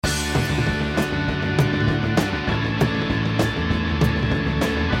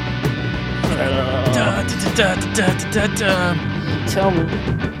Tell me,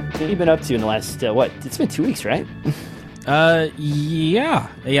 what have you been up to in the last, it's been 2 weeks, right?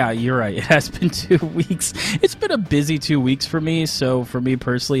 Yeah, you're right. It has been 2 weeks. It's been a busy 2 weeks for me, so for me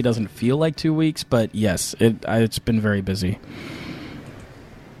personally, it doesn't feel like 2 weeks, but yes, it's been very busy.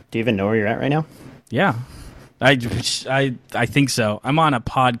 Do you even know where you're at right now? Yeah. I think so. I'm on a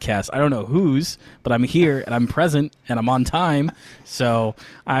podcast. I don't know whose, but I'm here, and I'm present, and I'm on time, so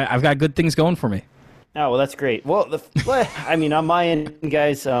I've got good things going for me. Oh, well, that's great. Well, on my end,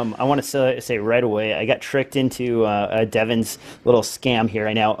 guys, I want to say right away, I got tricked into Devin's little scam here.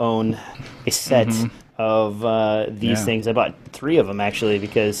 I now own a set of these things. I bought 3 of them, actually,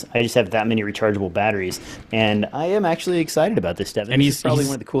 because I just have that many rechargeable batteries. And I am actually excited about this, Devin. And he's probably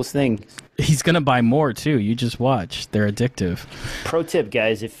one of the coolest things. He's going to buy more, too. You just watch. They're addictive. Pro tip,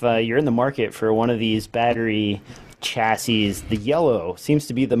 guys, if you're in the market for one of these battery chassis, the yellow seems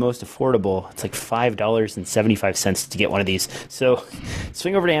to be the most affordable. It's like $5.75 to get one of these. So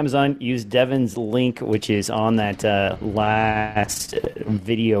swing over to Amazon, use Devin's link, which is on that last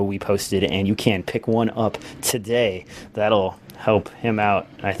video we posted, and you can pick one up today. That'll help him out.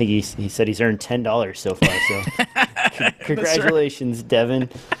 I think he said he's earned $10 so far. So congratulations, right, Devin.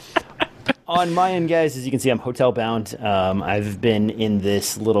 On my end, guys, as you can see, I'm hotel bound. I've been in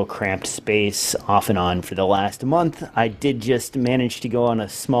this little cramped space off and on for the last month. I did just manage to go on a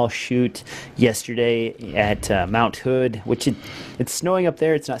small shoot yesterday at Mount Hood, which it's snowing up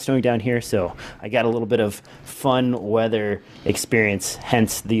there. It's not snowing down here, so I got a little bit of fun weather experience,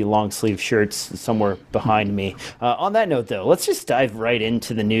 hence the long sleeve shirts somewhere behind me. On that note, though, let's just dive right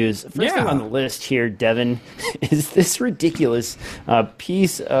into the news. First thing on the list here, Devin, is this ridiculous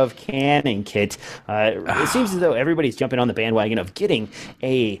piece of Canon kit. It seems as though everybody's jumping on the bandwagon of getting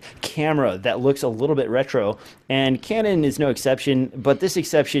a camera that looks a little bit retro, and Canon is no exception, but this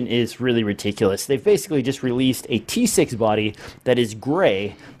exception is really ridiculous. They've basically just released a T6 body that is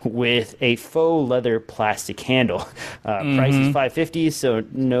gray with a faux leather plastic handle. Price is $550, so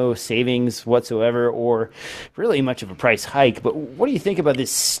no savings whatsoever, or really much of a price hike. But what do you think about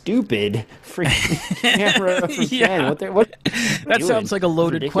this stupid freaking camera from Canon? That sounds like a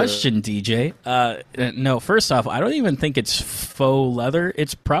loaded question, DJ. No, first off, I don't even think it's faux leather.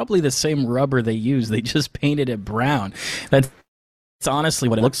 It's probably the same rubber they use. They just painted it brown. That's honestly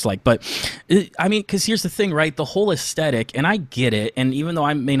what it looks like. But I mean, because here's the thing, right? The whole aesthetic, and I get it, and even though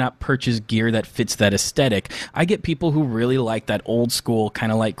I may not purchase gear that fits that aesthetic, I get people who really like that old school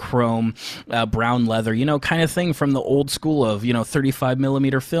kind of like chrome, brown leather, kind of thing from the old school of 35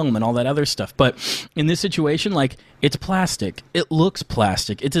 millimeter film and all that other stuff. But in this situation, like, it's plastic. It looks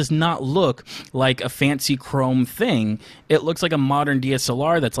plastic. It does not look like a fancy chrome thing. It looks like a modern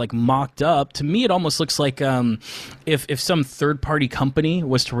DSLR that's like mocked up. To me, it almost looks like if some third-party company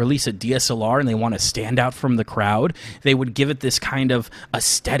was to release a DSLR and they want to stand out from the crowd, they would give it this kind of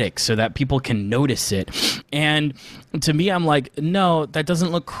aesthetic so that people can notice it. And to me, I'm like, no, that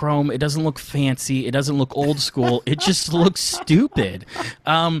doesn't look chrome. It doesn't look fancy. It doesn't look old school. It just looks stupid.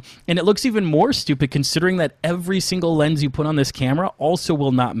 And it looks even more stupid considering that every single lens you put on this camera also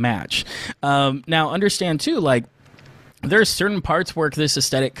will not match. Now, understand too, like, there's certain parts where this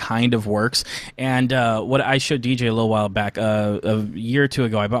aesthetic kind of works, and what I showed DJ a little while back, a year or two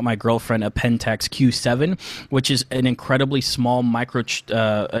ago, I bought my girlfriend a Pentax Q7, which is an incredibly small micro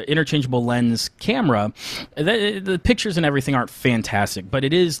interchangeable lens camera. The pictures and everything aren't fantastic, but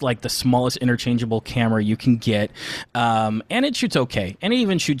it is like the smallest interchangeable camera you can get, and it shoots okay, and it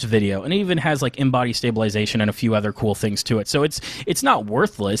even shoots video, and it even has like in-body stabilization and a few other cool things to it. So it's not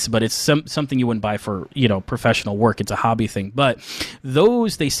worthless, but it's something you wouldn't buy for professional work. It's a hobby thing. But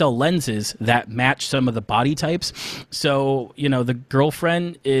they sell lenses that match some of the body types. So, the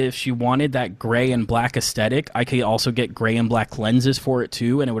girlfriend, if she wanted that gray and black aesthetic, I could also get gray and black lenses for it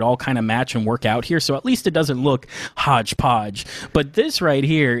too, and it would all kind of match and work out here. So at least it doesn't look hodgepodge. But this right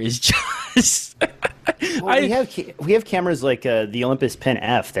here is just... Well, we have cameras like the Olympus Pen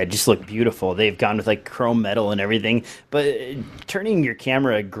F that just look beautiful. They've gone with like chrome metal and everything, but turning your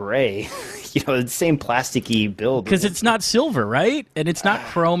camera gray, the same plasticky build, because it's not silver, right? And it's not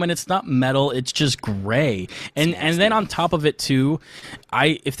chrome and it's not metal. It's just gray, and then on top of it too,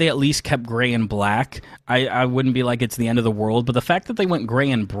 if they at least kept gray and black, I wouldn't be like it's the end of the world. But the fact that they went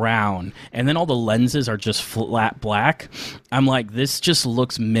gray and brown, and then all the lenses are just flat black, I'm like, this just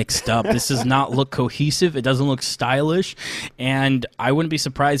looks mixed up. This does not look cohesive. It doesn't look stylish, and I wouldn't be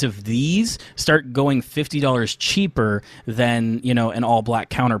surprised if these start going $50 cheaper than an all black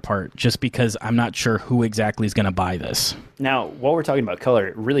counterpart, just because I'm not sure who exactly is going to buy this. Now, while we're talking about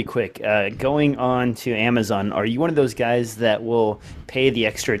color, really quick, going on to Amazon, are you one of those guys that will pay the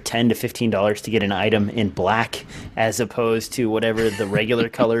extra $10 to $15 to get an item in black as opposed to whatever the regular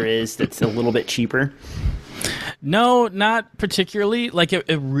color is that's a little bit cheaper? No, not particularly. Like, it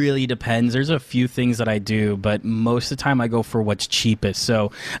really depends. There's a few things that I do, but most of the time I go for what's cheapest.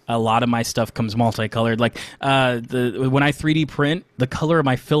 So a lot of my stuff comes multicolored. Like, when I 3D print, the color of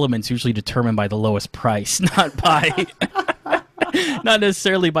my filament's usually determined by the lowest price, not by, not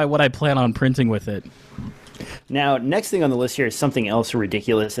necessarily by what I plan on printing with it. Now, next thing on the list here is something else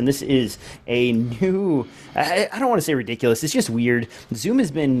ridiculous, and this is a new, I don't want to say ridiculous, it's just weird. Zoom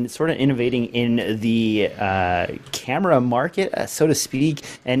has been sort of innovating in the camera market, so to speak,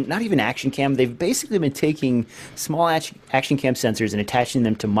 and not even action cam. They've basically been taking small action cam sensors and attaching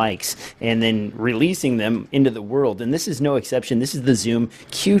them to mics and then releasing them into the world, and this is no exception. This is the Zoom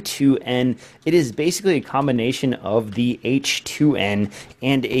Q2N. It is basically a combination of the H2N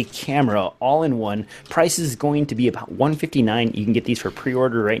and a camera all in one. Price is going to be about $159. You can get these for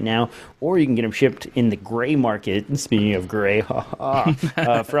pre-order right now, or you can get them shipped in the gray market. Speaking of gray, from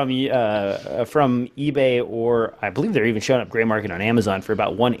eBay, or I believe they're even showing up gray market on Amazon for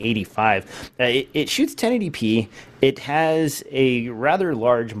about $185. It shoots 1080p. It has a rather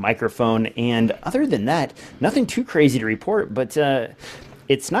large microphone, and other than that, nothing too crazy to report. But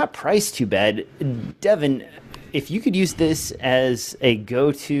it's not priced too bad. Devin, if you could use this as a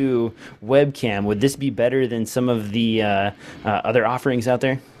go-to webcam, would this be better than some of the other offerings out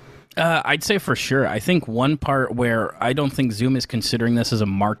there? I'd say for sure. I think one part where I don't think Zoom is considering this as a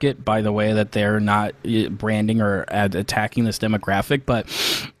market by the way that they're not branding or attacking this demographic, but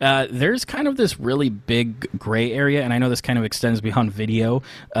there's kind of this really big gray area, and I know this kind of extends beyond video,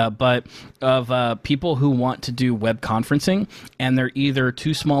 but of people who want to do web conferencing, and they're either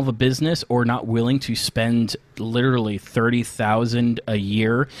too small of a business or not willing to spend literally $30,000 a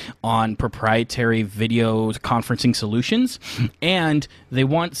year on proprietary video conferencing solutions, and they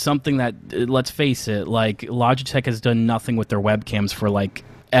want something that, let's face it, like Logitech has done nothing with their webcams for like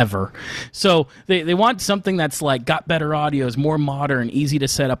ever. So they want something that's like got better audio, is more modern, easy to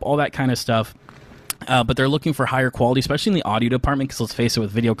set up, all that kind of stuff. But they're looking for higher quality, especially in the audio department, because let's face it,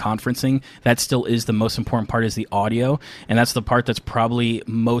 with video conferencing, that still is the most important part, is the audio, and that's the part that's probably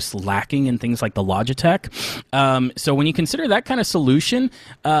most lacking in things like the Logitech. So when you consider that kind of solution,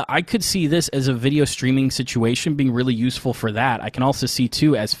 I could see this as a video streaming situation being really useful for that. I can also see,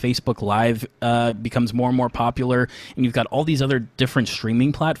 too, as Facebook Live becomes more and more popular, and you've got all these other different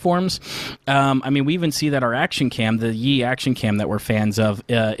streaming platforms. I mean, we even see that our Action Cam, the Yi Action Cam that we're fans of,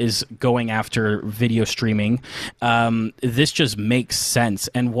 is going after video streaming. This just makes sense.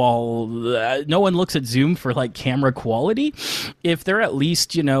 And while no one looks at Zoom for like camera quality, if they're at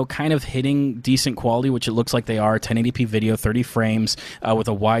least, you know, kind of hitting decent quality, which it looks like they are, 1080p video, 30 frames with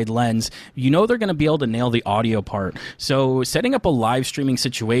a wide lens, you know they're going to be able to nail the audio part. So setting up a live streaming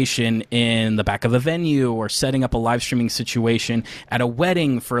situation in the back of a venue, or setting up a live streaming situation at a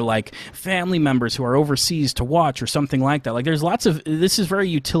wedding for like family members who are overseas to watch or something like that. Like, there's lots of, this is very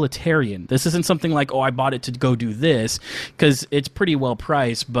utilitarian. This isn't something like, oh, I bought it to go do this, because it's pretty well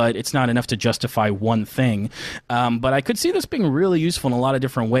priced, but it's not enough to justify one thing. But I could see this being really useful in a lot of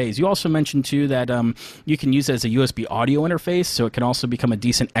different ways. You also mentioned, too, that you can use it as a USB audio interface, so it can also become a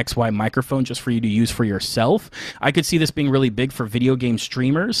decent XY microphone just for you to use for yourself. I could see this being really big for video game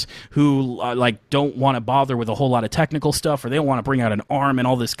streamers who like don't want to bother with a whole lot of technical stuff, or they don't want to bring out an arm and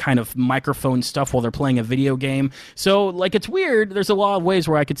all this kind of microphone stuff while they're playing a video game. So, like, it's weird. There's a lot of ways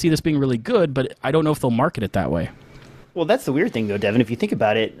where I could see this being really good, but I don't know if they'll market it that way. Well, that's the weird thing, though, Devin. If you think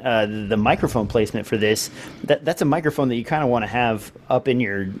about it, the microphone placement for this, that's a microphone that you kind of want to have up in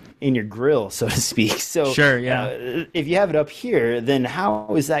your grill, so to speak. So, sure, yeah. If you have it up here, then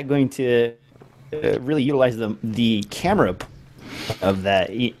how is that going to really utilize the camera of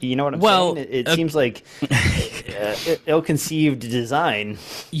that? You know what I'm saying? It seems like ill-conceived design.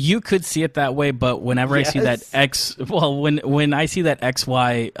 You could see it that way, but whenever I see that when I see that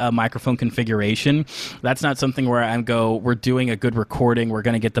XY microphone configuration, that's not something where we're doing a good recording, we're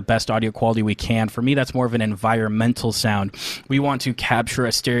going to get the best audio quality we can. For me, that's more of an environmental sound. We want to capture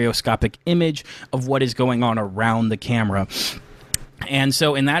a stereoscopic image of what is going on around the camera. And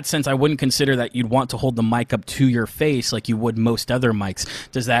so in that sense, I wouldn't consider that you'd want to hold the mic up to your face like you would most other mics.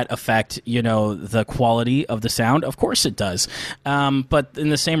 Does that affect, you know, the quality of the sound? Of course it does. But in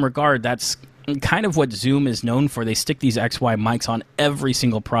the same regard, that's kind of what Zoom is known for. They stick these XY mics on every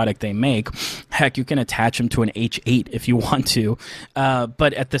single product they make. Heck, you can attach them to an H8 if you want to.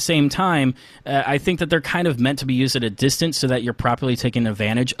 But at the same time, I think that they're kind of meant to be used at a distance so that you're properly taking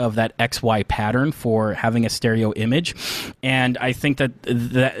advantage of that XY pattern for having a stereo image. And I think that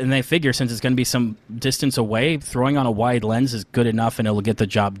and they figure since it's going to be some distance away, throwing on a wide lens is good enough and it'll get the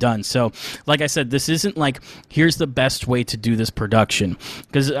job done. So, like I said, this isn't like, here's the best way to do this production.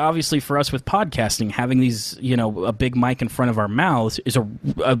 Because obviously for us with podcasting, having these, a big mic in front of our mouths is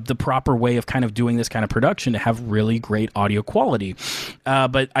the proper way of kind of doing this kind of production to have really great audio quality.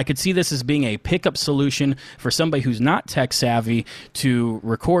 But I could see this as being a pickup solution for somebody who's not tech savvy to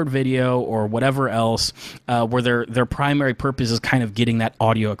record video or whatever else, where their primary purpose is kind of getting that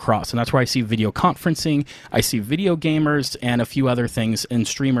audio across. And that's where I see video conferencing, I see video gamers, and a few other things, and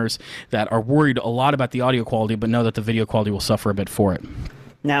streamers that are worried a lot about the audio quality, but know that the video quality will suffer a bit for it.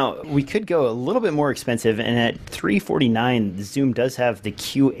 Now, we could go a little bit more expensive, and at $349, Zoom does have the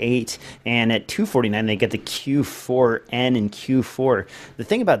Q8, and at $249, they get the Q4N and Q4. The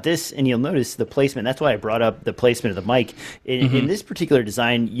thing about this, and you'll notice the placement, that's why I brought up the placement of the mic. In this particular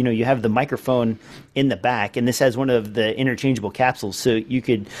design, you have the microphone in the back, and this has one of the interchangeable capsules, so you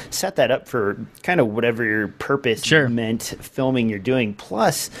could set that up for kind of whatever your purpose meant filming you're doing.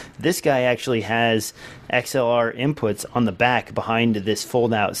 Plus, this guy actually has XLR inputs on the back behind this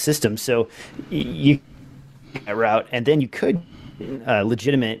fold-out system, so you that route, and then you could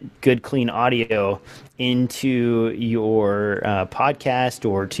legitimate, good, clean audio into your podcast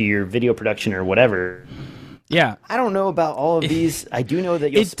or to your video production or whatever. Yeah, I don't know about all of these. I do know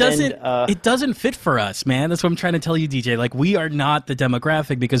that you'll spend... It doesn't fit for us, man. That's what I'm trying to tell you, DJ. Like, we are not the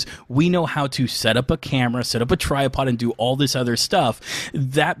demographic because we know how to set up a camera, set up a tripod, and do all this other stuff.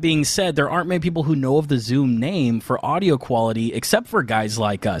 That being said, there aren't many people who know of the Zoom name for audio quality except for guys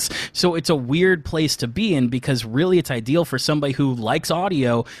like us. So it's a weird place to be in because really it's ideal for somebody who likes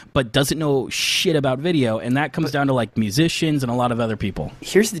audio but doesn't know shit about video, and that comes down to, like, musicians and a lot of other people.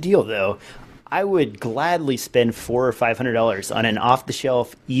 Here's the deal, though. I would gladly spend $400 or $500 on an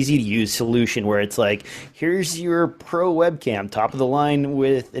off-the-shelf, easy-to-use solution where it's like, here's your pro webcam, top of the line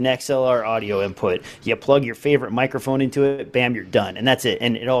with an XLR audio input. You plug your favorite microphone into it, bam, you're done. And that's it.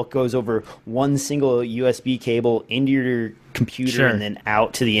 And it all goes over one single USB cable into your computer and then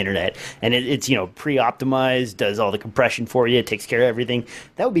out to the internet. And it's pre-optimized, does all the compression for you, takes care of everything.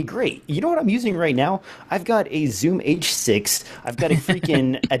 That would be great. You know what I'm using right now? I've got a Zoom H6. I've got a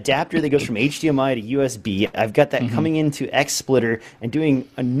freaking adapter that goes from HDMI to USB. I've got that coming into XSplitter and doing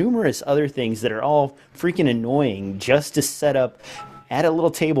numerous other things that are all freaking annoying just to set up at a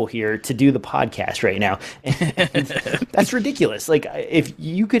little table here to do the podcast right now. And that's ridiculous. Like, if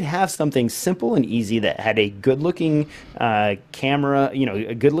you could have something simple and easy that had a good-looking camera,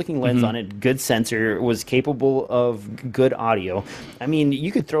 a good-looking lens on it, good sensor, was capable of good audio. I mean, you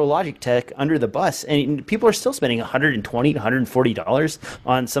could throw Logitech under the bus, and people are still spending $120 to $140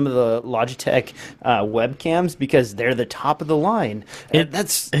 on some of the Logitech webcams because they're the top of the line.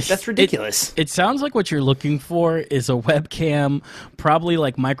 That's ridiculous. It sounds like what you're looking for is a webcam, probably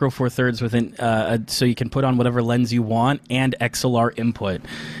like Micro Four Thirds within, so you can put on whatever lens you want and XLR input,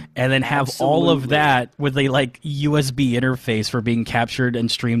 and then have all of that with a USB interface for being captured and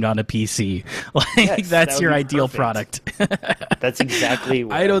streamed on a PC. That's your ideal product. That's exactly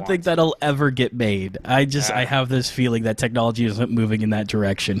what I don't think that'll ever get made. I have this feeling that technology isn't moving in that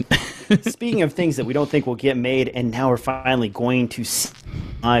direction. Speaking of things that we don't think will get made, and now we're finally going to see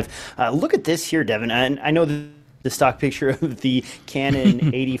live. Look at this here, Devin. And I know the stock picture of the Canon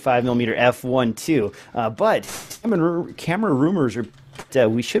 85mm f1.2, but camera rumors are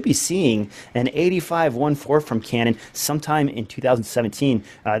we should be seeing an 85-1.4 from Canon sometime in 2017.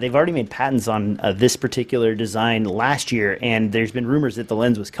 They've already made patents on this particular design last year, and there's been rumors that the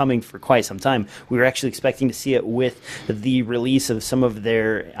lens was coming for quite some time. We were actually expecting to see it with the release of some of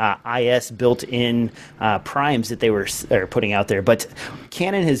their IS built-in primes that they were putting out there. But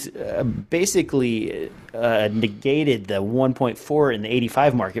Canon has basically negated the 1.4 in the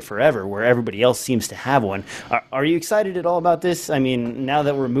 85 market forever, where everybody else seems to have one. Are you excited at all about this? I mean, now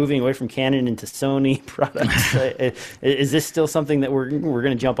that we're moving away from Canon into Sony products, is this still something that we're going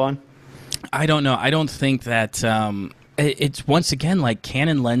to jump on? I don't know. I don't think that it's, once again, like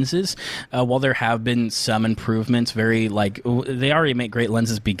Canon lenses, while there have been some improvements, they already make great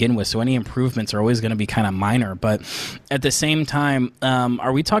lenses to begin with, so any improvements are always going to be kind of minor. But at the same time,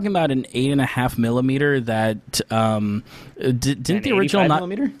 are we talking about an 8.5 millimeter that didn't the original not?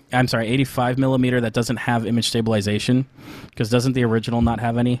 Millimeter? I'm sorry, 85 millimeter that doesn't have image stabilization, because doesn't the original not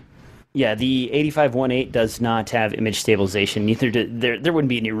have any? Yeah, the 8518 does not have image stabilization. Neither there wouldn't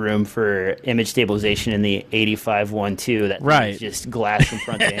be any room for image stabilization in the 8512. That right, is just glass from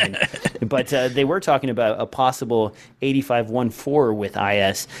front to end. But they were talking about a possible 8514 with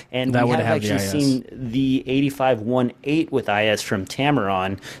IS, and that we would have actually seen the 8518 with IS from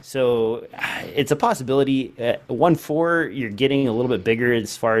Tamron. So it's a possibility. 1.4, you're getting a little bit bigger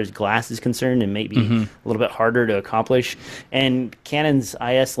as far as glass is concerned, and maybe a little bit harder to accomplish. And Canon's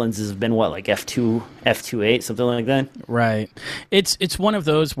IS lenses been what, like f2.8, something like that. Right. It's one of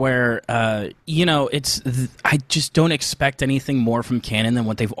those where I just don't expect anything more from Canon than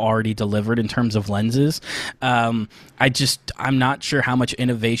what they've already delivered in terms of lenses. I'm not sure how much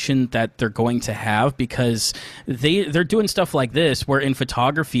innovation that they're going to have, because they're doing stuff like this where in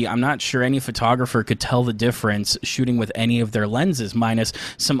photography I'm not sure any photographer could tell the difference shooting with any of their lenses, minus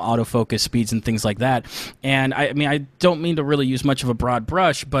some autofocus speeds and things like that. And I don't mean to really use much of a broad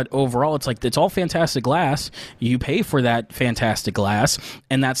brush, but overall it's all fantastic glass. You pay for that fantastic glass,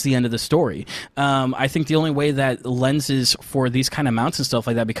 and that's the end of the story. I think the only way that lenses for these kind of mounts and stuff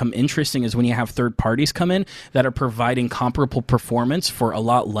like that become interesting is when you have third parties come in that are providing comparable performance for a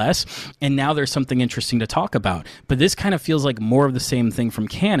lot less, and now there's something interesting to talk about. But this kind of feels like more of the same thing from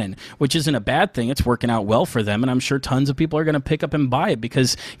Canon, which isn't a bad thing. It's working out well for them, and I'm sure tons of people are going to pick up and buy it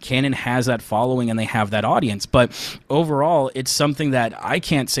because Canon has that following and they have that audience. But overall, it's something that I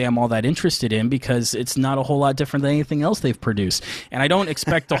can't say I'm all that interested in, because it's not a whole lot different than anything else they've produced. And I don't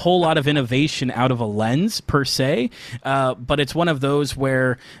expect a whole lot of innovation out of a lens per se, but it's one of those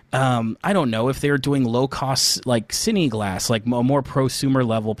where I don't know if they're doing low cost like Cine glass, like a more prosumer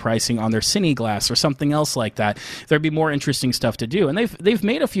level pricing on their Cine glass or something else like that, there'd be more interesting stuff to do. And they've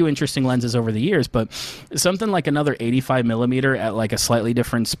made a few interesting lenses over the years, but something like another 85 millimeter at like a slightly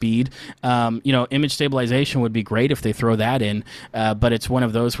different speed, image stabilization would be great if they throw that in, but it's one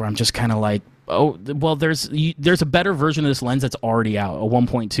of those where I'm just kind of like, oh, well, there's a better version of this lens that's already out, a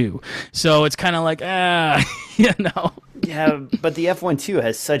 1.2. So it's kind of like, Yeah, but the f1.2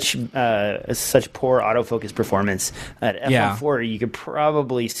 has such poor autofocus performance. At f1.4, you could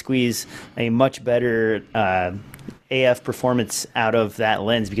probably squeeze a much better AF performance out of that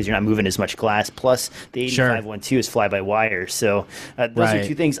lens because you're not moving as much glass. Plus, the 8512 is fly-by-wire. So those are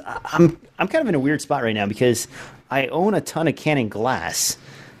two things. I'm kind of in a weird spot right now because I own a ton of Canon glass,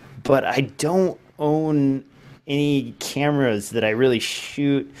 but I don't own any cameras that I really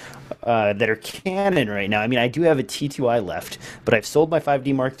shoot that are Canon right now. I mean, I do have a T2i left, but I've sold my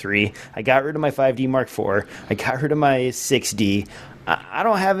 5D Mark III. I got rid of my 5D Mark IV. I got rid of my 6D. I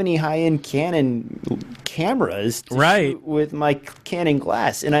don't have any high-end Canon cameras to shoot with my Canon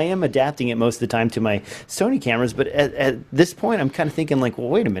glass, and I am adapting it most of the time to my Sony cameras, but at this point I'm kind of thinking like, well,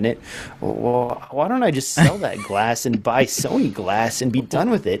 wait a minute, well, why don't I just sell that glass and buy Sony glass and be done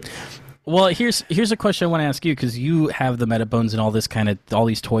with it? Well, here's a question I want to ask you, because you have the Metabones and all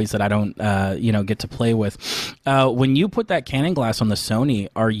these toys that I don't get to play with. When you put that Canon glass on the Sony,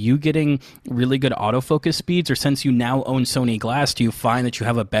 are you getting really good autofocus speeds, or since you now own Sony glass, do you find that you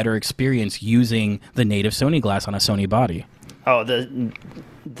have a better experience using the native Sony glass on a Sony body? Oh,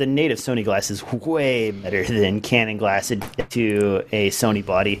 the native Sony glass is way better than Canon glass to a Sony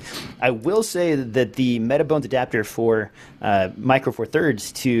body. I will say that the Metabones adapter for Micro Four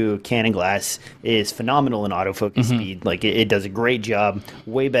Thirds to Canon glass is phenomenal in autofocus speed. Like it does a great job,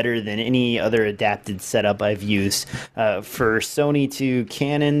 way better than any other adapted setup I've used. For Sony to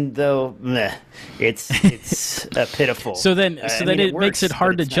Canon, though, it's pitiful. So then it makes it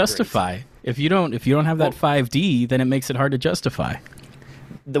hard to justify. If you don't have that 5D, then it makes it hard to justify.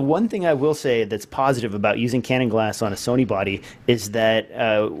 The one thing I will say that's positive about using Canon glass on a Sony body is that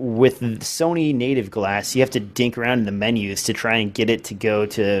with the Sony native glass, you have to dink around in the menus to try and get it to go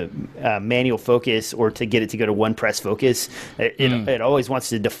to manual focus or to get it to go to one press focus. It always wants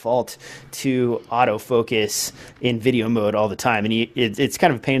to default to autofocus in video mode all the time, and it's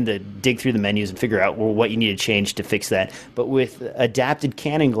kind of a pain to dig through the menus and figure out what you need to change to fix that. But with adapted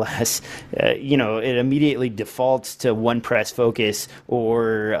Canon glass, it immediately defaults to one press focus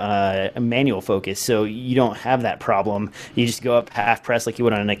or a manual focus, so you don't have that problem. You just go up half press like you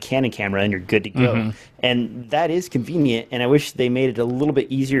would on a Canon camera and you're good to go. And that is convenient, and I wish they made it a little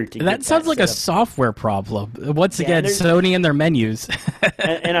bit easier to get that sounds like a software problem. Once again, Sony and their menus.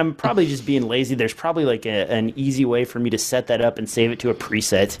 and I'm probably just being lazy. There's probably like an easy way for me to set that up and save it to a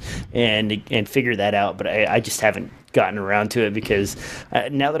preset and figure that out, but I just haven't gotten around to it because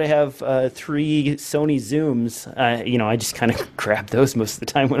now that I have 3 Sony Zooms, I just kind of grab those most of the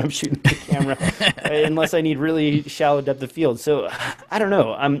time when I'm shooting the camera, unless I need really shallow depth of field. So I don't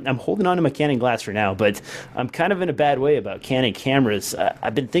know. I'm holding on to my Canon glass for now, but I'm kind of in a bad way about Canon cameras.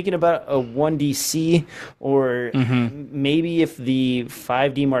 I've been thinking about a 1DC, or maybe if the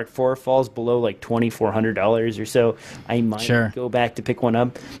 5D Mark IV falls below like $2,400 or so, I might go back to pick one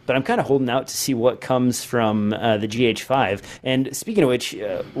up. But I'm kind of holding out to see what comes from the GH5. And speaking of which,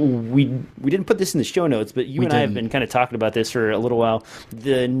 we didn't put this in the show notes, but you and I have been kind of talking about this for a little while.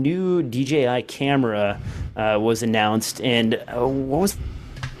 The new DJI camera was announced, and what was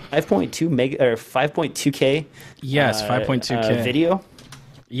 5.2K? Yes, 5.2K video.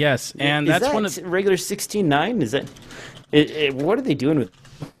 Yes, and that's one of regular 16:9. Is that what are they doing with?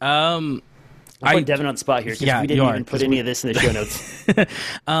 I'm putting Devin on the spot here because we didn't even put any of this in the show notes.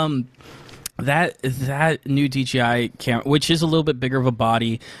 That new DJI camera, which is a little bit bigger of a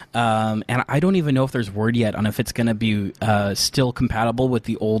body, and I don't even know if there's word yet on if it's going to be still compatible with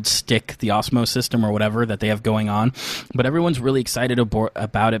the old stick, the Osmo system or whatever that they have going on. But everyone's really excited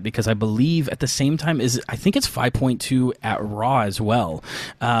about it because I believe at the same time I think it's 5.2 at RAW as well.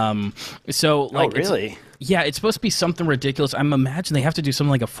 Really? Yeah, it's supposed to be something ridiculous. I'm imagining they have to do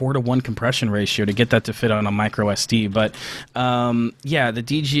something like a 4:1 compression ratio to get that to fit on a micro SD. But the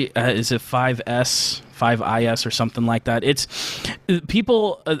DJI is a 5IS or something like that. It's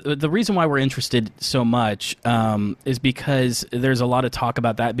people. The reason why we're interested so much is because there's a lot of talk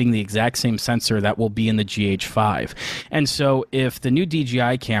about that being the exact same sensor that will be in the GH5. And so if the new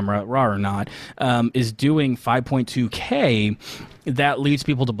DJI camera, RAW or not, is doing 5.2K, that leads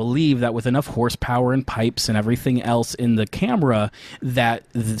people to believe that with enough horsepower and pipes and everything else in the camera, that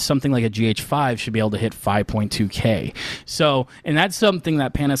something like a GH5 should be able to hit 5.2K. So, and that's something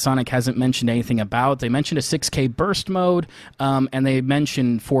that Panasonic hasn't mentioned anything about. They mentioned a 6K burst mode, and they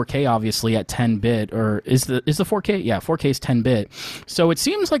mentioned 4K obviously at 10-bit, or is the 4K? Yeah, 4K is 10-bit. So it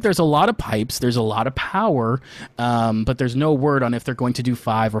seems like there's a lot of pipes, there's a lot of power, but there's no word on if they're going to do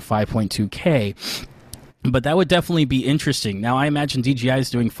 5 or 5.2K. But that would definitely be interesting. Now, I imagine DJI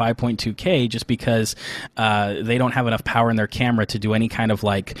is doing 5.2K just because they don't have enough power in their camera to do any kind of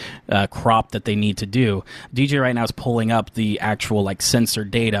crop that they need to do. DJI right now is pulling up the actual sensor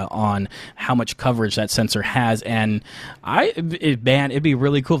data on how much coverage that sensor has, and it'd be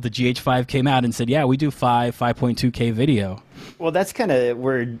really cool if the GH5 came out and said, "Yeah, we do 5.2K video." Well, that's kind of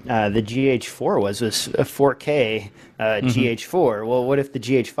where the GH4 was a 4K GH4. Well, what if the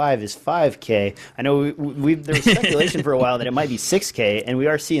GH5 is 5K? I know there was speculation for a while that it might be 6K, and we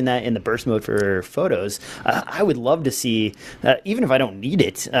are seeing that in the burst mode for photos. I would love to see, even if I don't need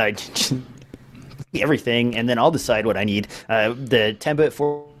it, everything, and then I'll decide what I need. The 10-bit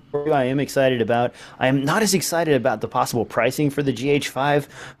 4 I am excited about. I am not as excited about the possible pricing for the GH5.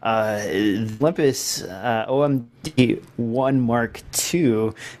 Olympus OMD 1 Mark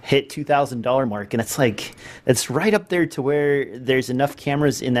II hit $2,000 mark, and it's right up there to where there's enough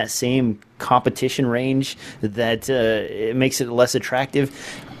cameras in that same competition range that it makes it less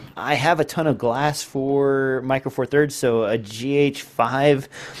attractive. I have a ton of glass for Micro Four Thirds, so a GH5,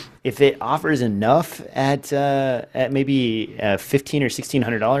 if it offers enough at maybe $1,500 or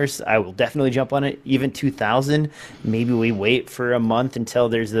 $1,600, I will definitely jump on it. Even $2,000, maybe we wait for a month until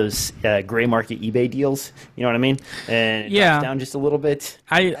there's those gray market eBay deals. You know what I mean? And it drops down just a little bit.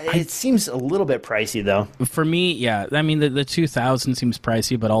 It seems a little bit pricey though. For me, yeah. I mean, the 2,000 seems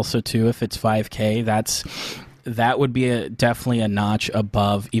pricey, but also too, if it's 5K, that would be definitely a notch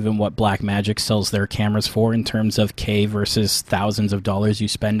above even what Blackmagic sells their cameras for in terms of K versus thousands of dollars you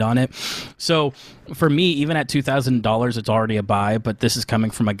spend on it. So for me, even at $2,000, it's already a buy, but this is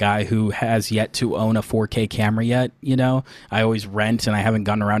coming from a guy who has yet to own a 4K camera yet. I always rent and I haven't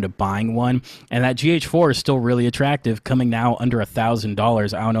gotten around to buying one. And that GH4 is still really attractive, coming now under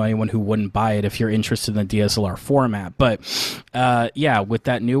 $1,000. I don't know anyone who wouldn't buy it if you're interested in the DSLR format. But with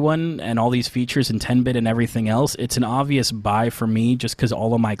that new one and all these features and 10-bit and everything else, it's an obvious buy for me just because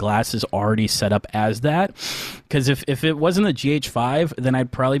all of my glass is already set up as that. Because if it wasn't a GH5, then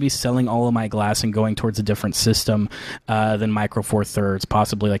I'd probably be selling all of my glass and going towards a different system than Micro Four Thirds,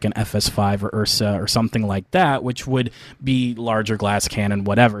 possibly like an FS5 or Ursa or something like that, which would be larger glass Canon,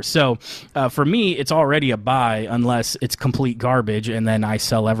 whatever. So for me, it's already a buy unless it's complete garbage and then I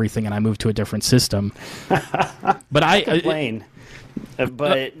sell everything and I move to a different system. But I complain.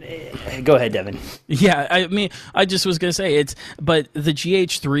 But go ahead, Devin. Yeah, I mean, I just was gonna say but the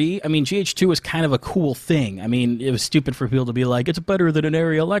GH3, I mean, GH2 was kind of a cool thing. I mean, it was stupid for people to be like, it's better than an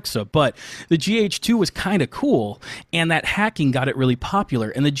Arri Alexa, but the GH2 was kind of cool, and that hacking got it really popular.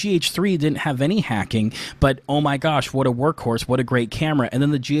 And the GH3 didn't have any hacking, but oh my gosh, what a workhorse, what a great camera. And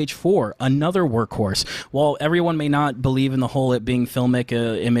then the GH4, another workhorse. While everyone may not believe in the whole it being filmic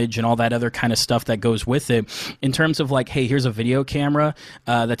image and all that other kind of stuff that goes with it, in terms of like, hey, here's a video camera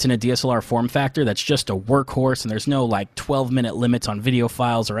that's in a DSLR form factor that's just a workhorse, and there's no like 12-minute limits on video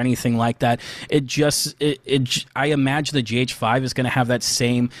files or anything like that. I imagine the GH5 is going to have that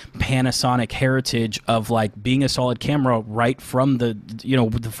same Panasonic heritage of like being a solid camera right from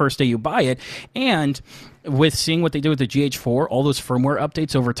the first day you buy it. And with seeing what they did with the GH4, all those firmware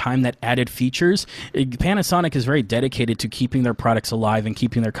updates over time that added features, Panasonic is very dedicated to keeping their products alive and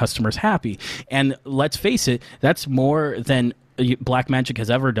keeping their customers happy. And let's face it, that's more than Blackmagic has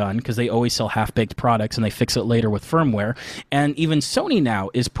ever done, because they always sell half-baked products and they fix it later with firmware. And even Sony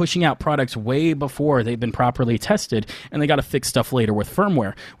now is pushing out products way before they've been properly tested, and they got to fix stuff later with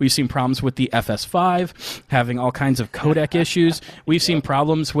firmware. We've seen problems with the FS5 having all kinds of codec issues. We've seen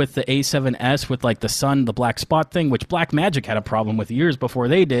problems with the A7S with like the sun, the black spot thing, which Blackmagic had a problem with years before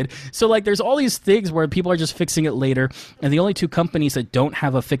they did. So like there's all these things where people are just fixing it later, and the only two companies that don't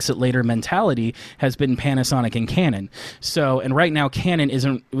have a fix-it-later mentality has been Panasonic and Canon. And right now, Canon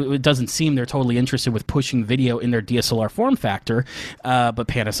it doesn't seem they're totally interested with pushing video in their DSLR form factor, but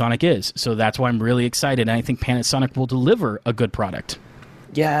Panasonic is. So that's why I'm really excited, and I think Panasonic will deliver a good product.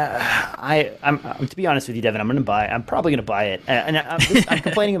 Yeah, I'm to be honest with you, Devin, I'm probably gonna buy it, and I'm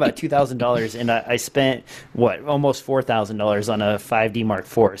complaining about $2,000, and I spent almost $4,000 on a 5D Mark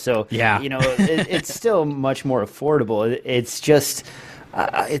IV. So yeah, it's still much more affordable. It's just.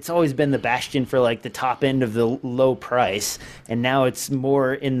 It's always been the bastion for like the top end of the low price, and now it's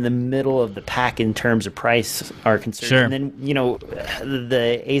more in the middle of the pack in terms of price are concerned. Sure. And then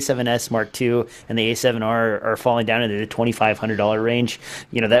the A7S Mark II and the A7R are falling down into the $2,500 range.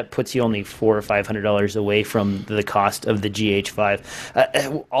 That puts you only $400 or $500 away from the cost of the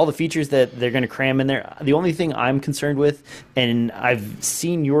GH5. All the features that they're going to cram in there. The only thing I'm concerned with, and I've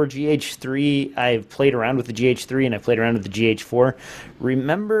seen your GH3, I've played around with the GH3 and I've played around with the GH4.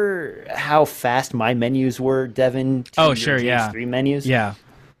 Remember how fast my menus were, Devin? Oh, sure, yeah. GH3 menus? Yeah.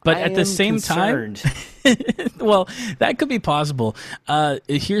 But at the same time, well, that could be possible.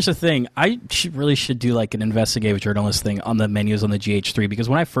 Here's the thing. I really should do like an investigative journalist thing on the menus on the GH3, because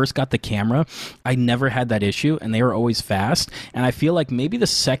when I first got the camera, I never had that issue, and they were always fast. And I feel like maybe the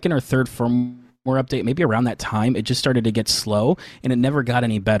second or third firmware update, maybe around that time, it just started to get slow, and it never got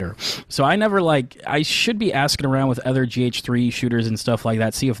any better. So I should be asking around with other GH3 shooters and stuff like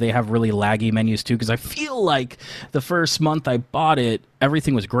that, see if they have really laggy menus too, because I feel like the first month I bought it,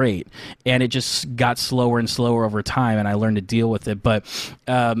 everything was great, and it just got slower and slower over time, and I learned to deal with it. But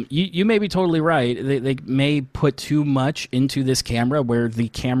you may be totally right. They may put too much into this camera, where the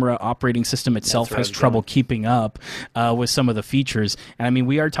camera operating system itself has trouble keeping up with some of the features. And I mean,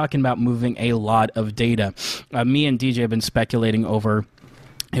 we are talking about moving a lot of data. Me and DJ have been speculating over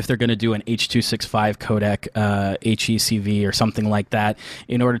if they're going to do an H.265 codec, HECV or something like that,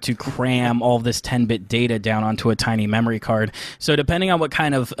 in order to cram all this 10-bit data down onto a tiny memory card. So depending on what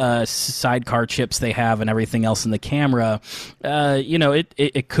kind of sidecar chips they have and everything else in the camera,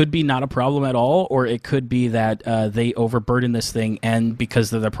 it could be not a problem at all, or it could be that they overburden this thing, and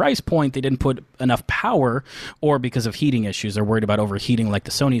because of the price point, they didn't put enough power, or because of heating issues, they're worried about overheating like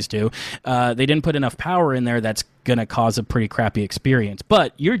the Sonys do, they didn't put enough power in there that's going to cause a pretty crappy experience.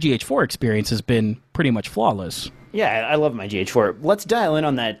 But your GH4 experience has been pretty much flawless. Yeah, I love my GH4. Let's dial in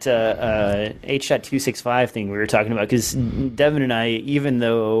on that H.265 thing we were talking about, because Devin and I, even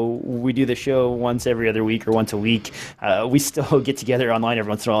though we do the show once every other week or once a week, we still get together online every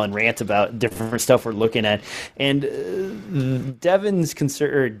once in a while and rant about different stuff we're looking at. And Devin's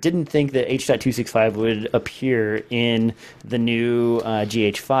concern didn't think that H.265 would appear in the new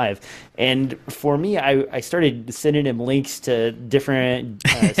GH5. And for me, I started sending him links to different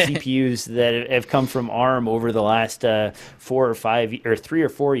CPUs that have come from ARM over the last 4 or 5 or 3 or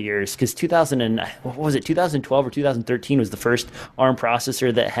 4 years, because 2012 or 2013 was the first ARM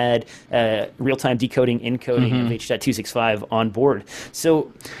processor that had real-time decoding, encoding of H.265 on board.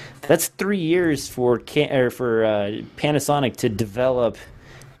 So that's 3 years for Panasonic to develop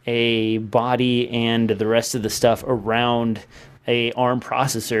a body and the rest of the stuff around a ARM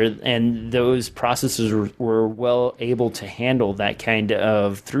processor, and those processors were well able to handle that kind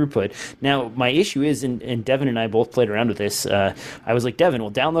of throughput. Now, my issue is, and Devin and I both played around with this. I was like, Devin,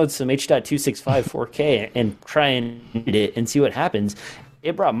 we'll download some H.265 4K and try and edit it and see what happens.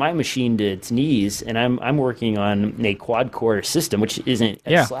 It brought my machine to its knees, and I'm working on a quad-core system, which isn't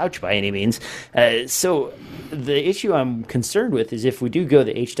a slouch by any means. So the issue I'm concerned with is if we do go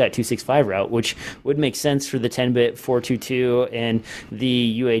the H.265 route, which would make sense for the 10-bit 422 and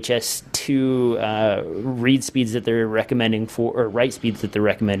the UHS-2 read speeds that they're recommending or write speeds that they're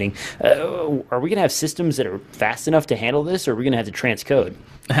recommending, are we going to have systems that are fast enough to handle this, or are we going to have to transcode?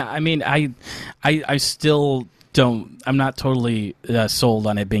 I mean, I still I'm not totally sold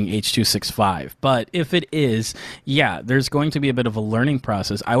on it being H.265, but if it is, there's going to be a bit of a learning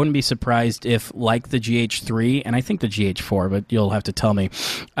process. I wouldn't be surprised if, like the GH3 and I think the GH4, but you'll have to tell me,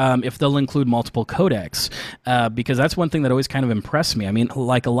 if they'll include multiple codecs, because that's one thing that always kind of impressed me. I mean,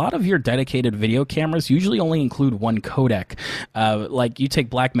 like a lot of your dedicated video cameras usually only include one codec. Like you take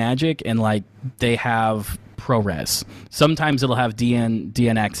Blackmagic and like they have ProRes. Sometimes it'll have DNx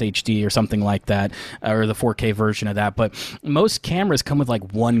HD or something like that, or the 4K version of that. But most cameras come with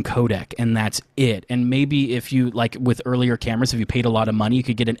like one codec, and that's it. And maybe if you, like with earlier cameras, if you paid a lot of money, you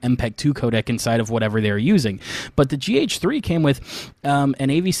could get an MPEG-2 codec inside of whatever they're using. But the GH3 came with an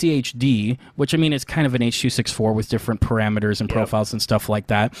AVC HD, which I mean is kind of an H.264 with different parameters and profiles and stuff like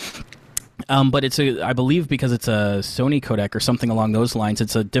that. But I believe because it's a Sony codec or something along those lines,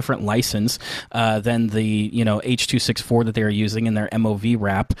 it's a different license than the H.264 that they are using in their MOV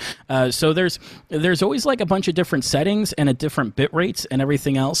wrap. So there's always like a bunch of different settings and a different bit rates and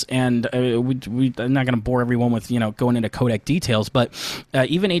everything else. And I'm not going to bore everyone with going into codec details, but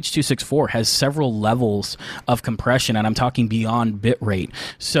even H.264 has several levels of compression, and I'm talking beyond bit rate.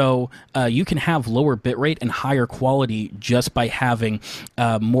 So you can have lower bit rate and higher quality just by having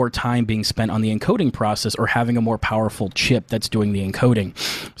more time being spent on the encoding process or having a more powerful chip that's doing the encoding.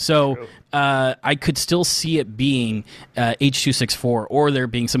 So I could still see it being H.264 or there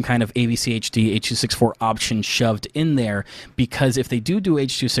being some kind of AVC HD H.264 option shoved in there, because if they do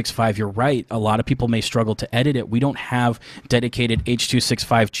H.265, you're right, a lot of people may struggle to edit it. We don't have dedicated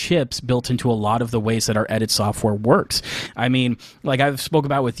H.265 chips built into a lot of the ways that our edit software works. I mean, like I've spoke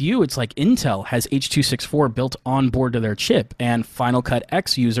about with you, it's like Intel has H.264 built on board to their chip, and Final Cut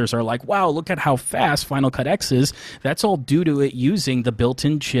X users are like, wow, look at how fast Final Cut X is. That's all due to it using the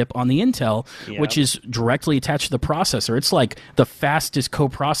built-in chip on the Intel, which is directly attached to the processor. It's like the fastest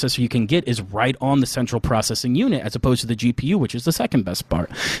coprocessor you can get is right on the central processing unit, as opposed to the GPU, which is the second best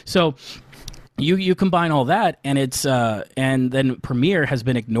part. So you combine all that, and it's and then Premiere has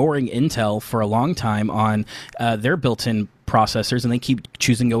been ignoring Intel for a long time on their built-in processors, and they keep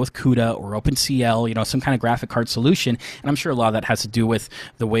choosing to go with CUDA or OpenCL, some kind of graphic card solution. And I'm sure a lot of that has to do with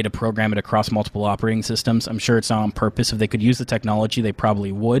the way to program it across multiple operating systems. I'm sure it's not on purpose. If they could use the technology, they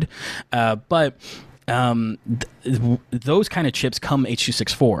probably would. But those kind of chips come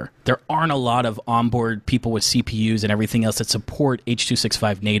H.264. There aren't a lot of onboard people with CPUs and everything else that support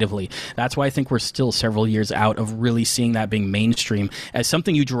H.265 natively. That's why I think we're still several years out of really seeing that being mainstream as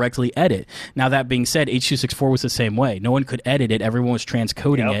something you directly edit. Now, that being said, H.264 was the same way. No one could edit it. Everyone was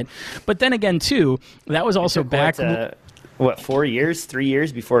transcoding it. But then again, too, that was also back... 4 years, 3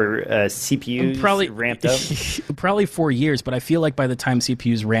 years before CPUs probably ramped up? Probably 4 years, but I feel like by the time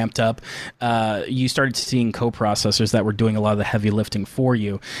CPUs ramped up, you started seeing coprocessors that were doing a lot of the heavy lifting for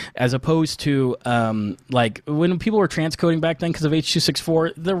you, as opposed to like when people were transcoding back then because of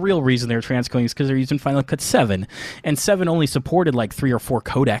H.264, the real reason they were transcoding is because they're using Final Cut 7, and 7 only supported like 3 or 4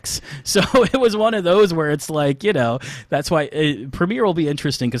 codecs. So it was one of those where it's like, that's why Premiere will be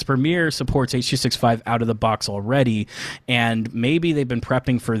interesting, because Premiere supports H.265 out of the box already, and maybe they've been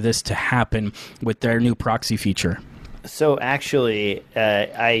prepping for this to happen with their new proxy feature. So actually,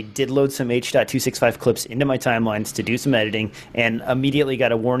 I did load some H.265 clips into my timelines to do some editing, and immediately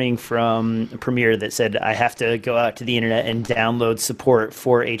got a warning from Premiere that said I have to go out to the internet and download support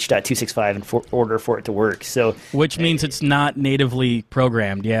for H.265 in order for it to work. So, which means it's not natively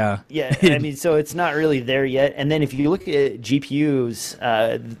programmed, Yeah, I mean, so it's not really there yet. And then if you look at GPUs,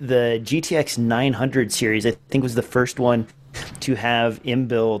 the GTX 900 series, I think, was the first one to have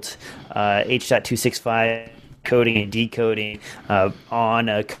inbuilt H.265 coding and decoding on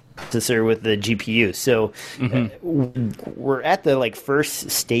a processor with the GPU. So we're at the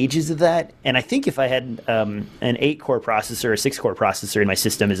first stages of that. And I think if I had an 8-core processor or 6-core processor in my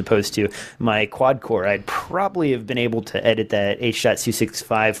system as opposed to my quad-core, I'd probably have been able to edit that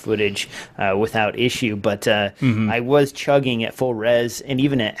H.265 footage without issue. But I was chugging at full res and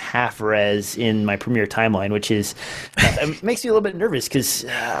even at half res in my Premiere Timeline, which is makes me a little bit nervous because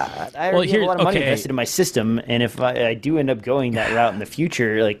I already have a lot of money invested in my system. And if I do end up going that route in the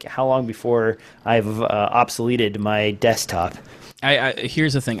future, how long before I've obsoleted my desktop?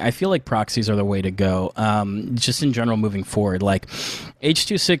 Here's the thing. I feel like proxies are the way to go, just in general moving forward. Like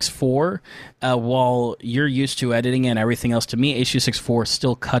H.264, while you're used to editing and everything else, to me, H.264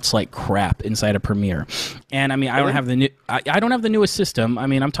 still cuts like crap inside of Premiere. And I mean, I don't have the newest system. I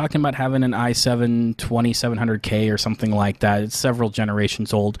mean, I'm talking about having an i7 2700K or something like that. It's several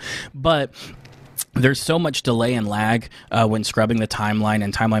generations old, but there's so much delay and lag when scrubbing the timeline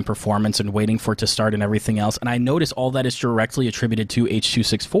and timeline performance and waiting for it to start and everything else. And I notice all that is directly attributed to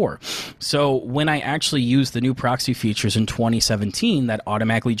H.264. So when I actually use the new proxy features in 2017 that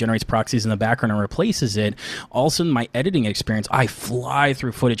automatically generates proxies in the background and replaces it, all of a sudden my editing experience, I fly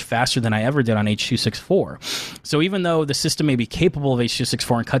through footage faster than I ever did on H.264. So even though the system may be capable of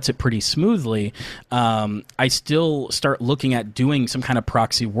H.264 and cuts it pretty smoothly, I still start looking at doing some kind of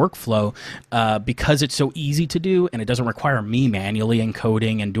proxy workflow because it's so easy to do and it doesn't require me manually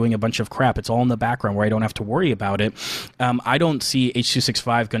encoding and doing a bunch of crap. It's all in the background where I don't have to worry about it. I don't see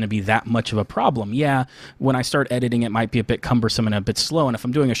H.265 going to be that much of a problem. Yeah, when I start editing, it might be a bit cumbersome and a bit slow. And if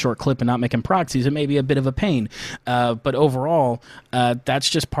I'm doing a short clip and not making proxies, it may be a bit of a pain. But overall, that's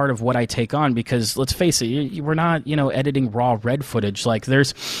just part of what I take on because let's face it, we're not, editing raw red footage. Like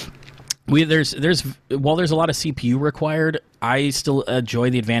while there's a lot of CPU required, I still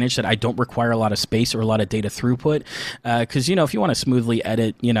enjoy the advantage that I don't require a lot of space or a lot of data throughput. Because, if you want to smoothly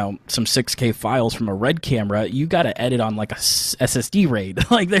edit, some 6K files from a red camera, you got to edit on like a SSD RAID.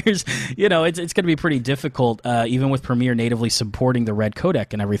 It's going to be pretty difficult, even with Premiere natively supporting the red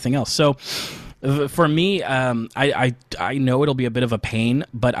codec and everything else. So for me, I know it'll be a bit of a pain,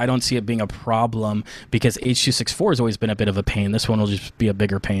 but I don't see it being a problem because H.264 has always been a bit of a pain. This one will just be a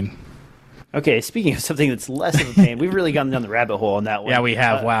bigger pain. Okay, speaking of something that's less of a pain, we've really gone down the rabbit hole on that one. Yeah, we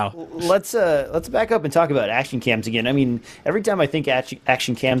have. Wow. Let's back up and talk about action cams again. I mean, every time I think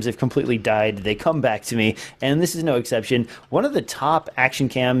action cams have completely died, they come back to me, and this is no exception. One of the top action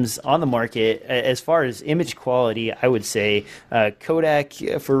cams on the market, as far as image quality, I would say Kodak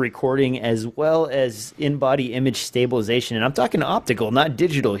for recording as well as in-body image stabilization, and I'm talking optical, not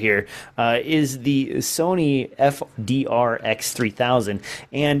digital here, is the Sony FDR-X3000.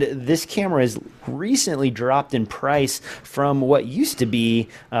 And this camera has recently dropped in price from what used to be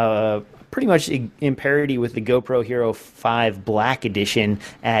pretty much in parity with the GoPro Hero 5 Black Edition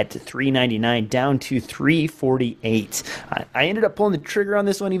at $399 down to $348. I ended up pulling the trigger on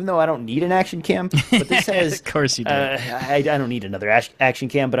this one, even though I don't need an action cam. But this has, of course you do. I don't need another action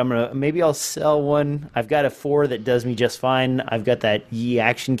cam, but maybe I'll sell one. I've got a 4 that does me just fine. I've got that Yi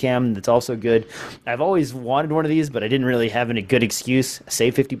action cam that's also good. I've always wanted one of these, but I didn't really have any good excuse.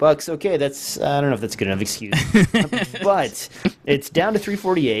 Save $50. Okay, I don't know if that's a good enough excuse, but it's down to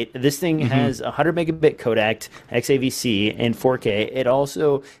 $348. This thing has 100 megabit codec, XAVC, and 4K. It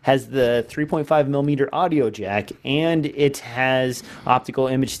also has the 3.5 millimeter audio jack, and it has optical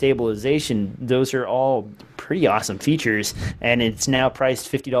image stabilization. Those are all pretty awesome features, and it's now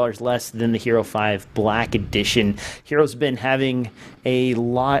priced $50 less than the Hero 5 Black Edition. GoPro's been having a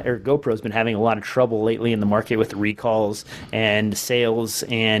lot of trouble lately in the market with recalls and sales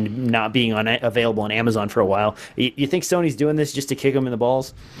and not being available on Amazon for a while. You think Sony's doing this just to kick them in the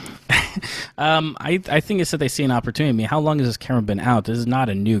balls? I think it's that they see an opportunity. I mean, how long has this camera been out? This is not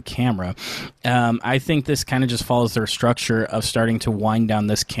a new camera. I think this kind of just follows their structure of starting to wind down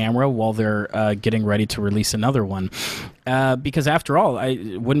this camera while they're getting ready to release another one. Because after all, I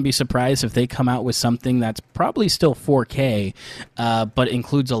wouldn't be surprised if they come out with something that's probably still 4K, but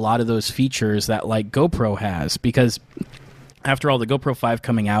includes a lot of those features that like GoPro has. Because after all, the GoPro 5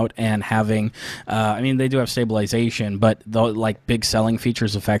 coming out and having, they do have stabilization, but the big selling feature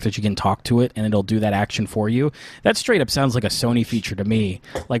is the fact that you can talk to it and it'll do that action for you. That straight up sounds like a Sony feature to me.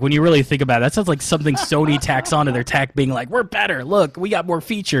 Like when you really think about it, that sounds like something Sony tacks onto their tech, being like, "We're better. Look, we got more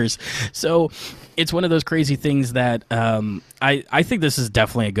features." So it's one of those crazy things that I think this is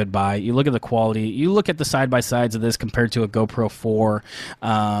definitely a good buy. You look at the quality, you look at the side-by-sides of this compared to a GoPro 4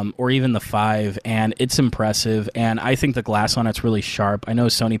 or even the 5, and it's impressive. And I think the glass on it's really sharp. I know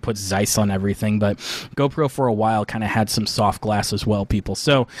Sony puts Zeiss on everything, but GoPro for a while kind of had some soft glass as well, people.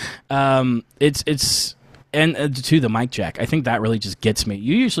 So it's And to the mic jack, I think that really just gets me.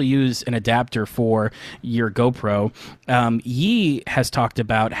 You usually use an adapter for your GoPro. Yi has talked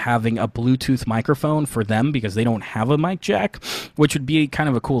about having a Bluetooth microphone for them because they don't have a mic jack, which would be kind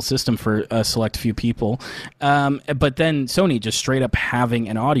of a cool system for a select few people. But then Sony just straight up having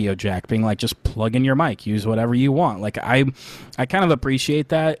an audio jack, being like, just plug in your mic, use whatever you want. Like I kind of appreciate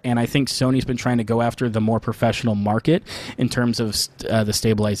that, and I think Sony's been trying to go after the more professional market in terms of the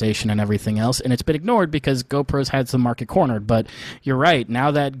stabilization and everything else, and it's been ignored because GoPro's had the market cornered. But you're right,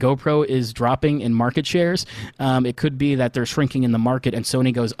 now that GoPro is dropping in market shares, it could be that they're shrinking in the market and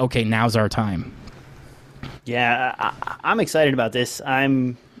Sony goes, okay, now's our time. Yeah, I'm excited about this.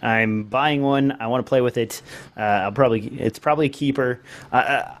 I'm buying one. I want to play with it. It's probably a keeper.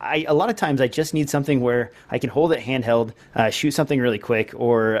 A lot of times I just need something where I can hold it handheld, shoot something really quick,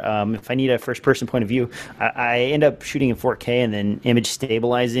 or if I need a first-person point of view, I end up shooting in 4K and then image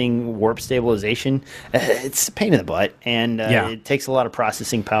stabilizing, warp stabilization. It's a pain in the butt, and it takes a lot of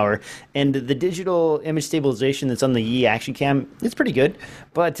processing power. And the digital image stabilization that's on the Yi Action Cam, it's pretty good,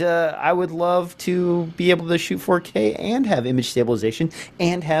 but I would love to be able to shoot 4K and have image stabilization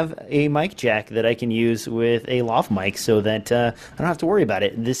and have a mic jack that I can use with a lav mic so that I don't have to worry about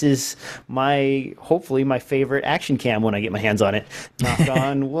it. This is hopefully my favorite action cam when I get my hands on it. Knock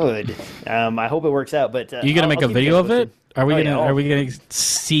on wood. I hope it works out. But you gonna make a video of it? Are we gonna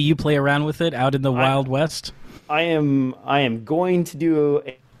see you play around with it out in the Wild West? I am going to do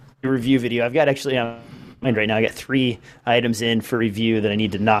a review video. I've got actually mind right now. I got 3 items in for review that I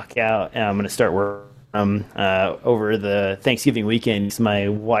need to knock out, and I'm going to start working over the Thanksgiving weekend. My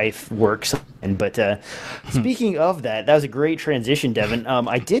wife works. But speaking of that was a great transition, Devin.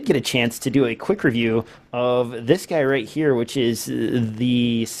 I did get a chance to do a quick review of this guy right here, which is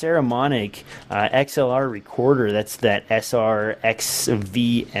the Saramonic XLR recorder. That's that SR-XVM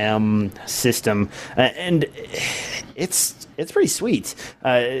system. And it's pretty sweet.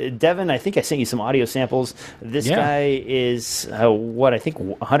 Devin, I think I sent you some audio samples. This guy is, I think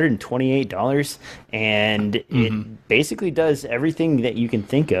 $128, and it basically does everything that you can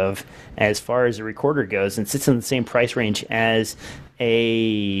think of as far as a recorder goes, and sits in the same price range as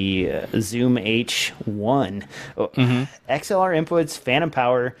a Zoom H1. XLR inputs, phantom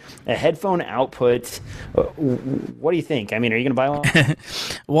power, a headphone output. What do you think? I mean, are you going to buy one?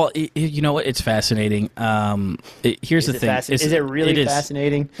 Well, you know what? It's fascinating. Here's the thing. Is it really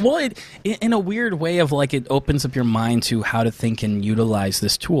fascinating? Well, in a weird way of like it opens up your mind to how to think and utilize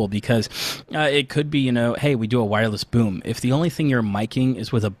this tool, because it could be, hey, we do a wireless boom. If the only thing you're miking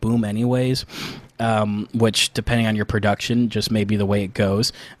is with a boom anyways, which depending on your production just may be the way it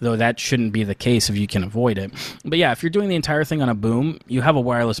goes, though that shouldn't be the case if you can avoid it. But yeah, if you're doing the entire thing on a boom, you have a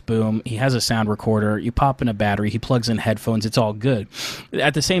wireless boom, he has a sound recorder, you pop in a battery, he plugs in headphones, it's all good.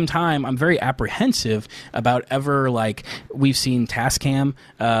 At the same time, I'm very apprehensive about we've seen Tascam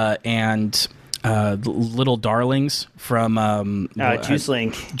and little darlings from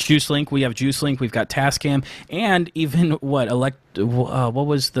JuiceLink. We have JuiceLink. We've got Tascam, and even what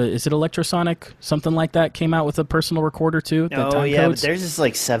was is it Electrosonic? Something like that came out with a personal recorder too. Oh yeah, but theirs is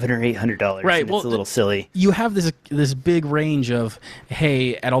like $700 or $800. Right, well, it's a little silly. You have this big range of,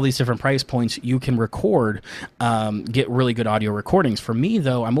 hey, at all these different price points, you can record, get really good audio recordings. For me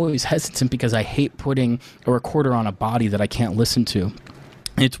though, I'm always hesitant because I hate putting a recorder on a body that I can't listen to.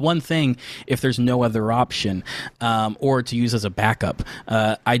 It's one thing if there's no other option, or to use as a backup.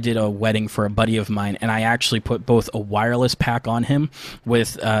 I did a wedding for a buddy of mine, and I actually put both a wireless pack on him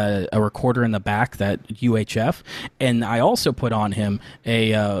with a recorder in the back, that UHF, and I also put on him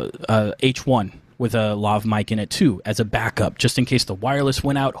a H1 with a lav mic in it too as a backup, just in case the wireless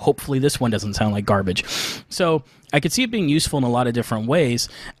went out. Hopefully this one doesn't sound like garbage. So I could see it being useful in a lot of different ways.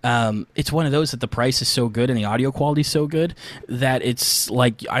 It's one of those that the price is so good and the audio quality is so good that it's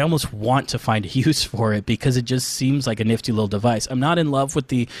like I almost want to find a use for it because it just seems like a nifty little device. I'm not in love with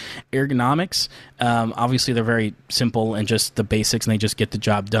the ergonomics. Obviously they're very simple and just the basics, and they just get the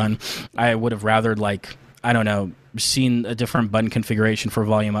job done. I would have rather seen a different button configuration for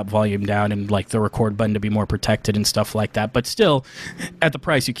volume up, volume down, and like the record button to be more protected and stuff like that. But still, at the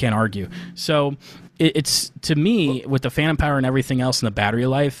price, you can't argue. So it's, to me, with the phantom power and everything else and the battery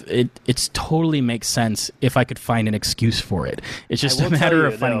life, it's totally makes sense if I could find an excuse for it. It's just a matter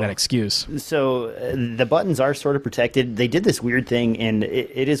of finding that excuse. So the buttons are sort of protected. They did this weird thing, and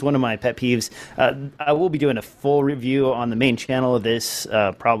it is one of my pet peeves. I will be doing a full review on the main channel of this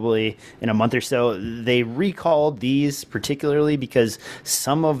probably in a month or so. They recalled these particularly because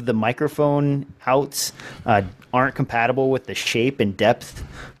some of the microphone outs aren't compatible with the shape and depth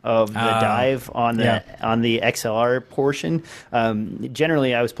of the dive on the the XLR portion.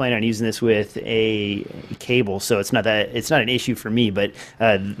 Generally, I was planning on using this with a cable, so it's not an issue for me. But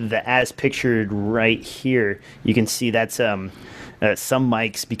the as pictured right here, you can see that's some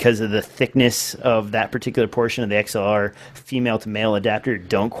mics, because of the thickness of that particular portion of the XLR female to male adapter,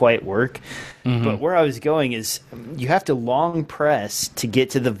 don't quite work. Mm-hmm. But where I was going is you have to long press to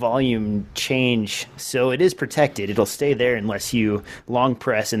get to the volume change. So it is protected. It'll stay there unless you long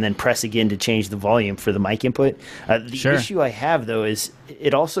press and then press again to change the volume for the mic input. The issue I have, though, is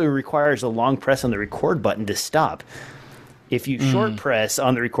it also requires a long press on the record button to stop. If you short press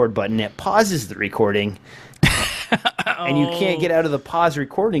on the record button, it pauses the recording. And you can't get out of the pause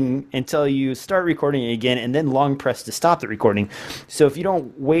recording until you start recording it again, and then long press to stop the recording. So if you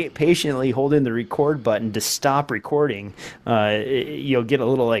don't wait patiently, hold in the record button to stop recording, you'll get a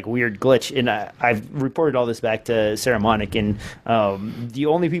little weird glitch. And I've reported all this back to Saramonic, and the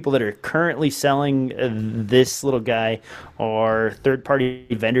only people that are currently selling this little guy are third-party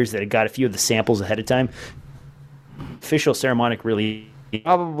vendors that have got a few of the samples ahead of time. Official Saramonic really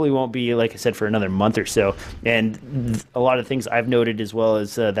probably won't be, like I said, for another month or so. And a lot of things I've noted, as well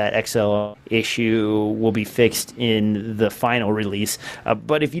as that XL issue, will be fixed in the final release.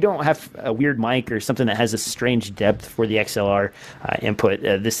 But if you don't have a weird mic or something that has a strange depth for the XLR input,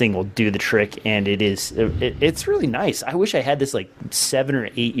 this thing will do the trick. And it's really nice. I wish I had this 7 or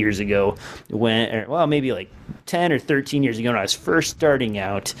 8 years ago, maybe 10 or 13 years ago when I was first starting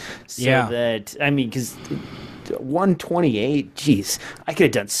out. Because 128, geez, I could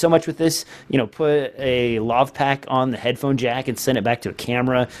have done so much with this. Put a lav pack on the headphone jack and send it back to a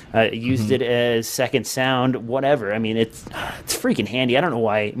camera, used it as second sound, whatever. It's freaking handy. I don't know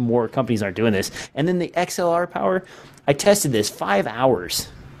why more companies aren't doing this. And then the XLR power, I tested this 5 hours.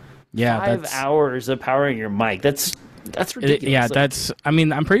 Yeah, 5 hours of powering your mic. That's ridiculous.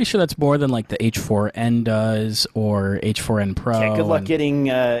 I'm pretty sure that's more than the H4n does, or H4n Pro. Yeah,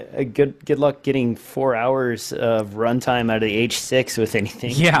 good luck getting 4 hours of runtime out of the H6 with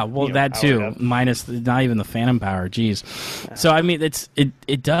anything. Yeah, well, that too, minus not even the phantom power. Geez. So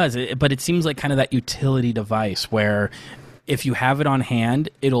it does, but it seems like kind of that utility device where if you have it on hand,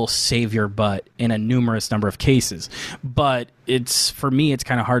 it'll save your butt in a numerous number of cases. But for me, it's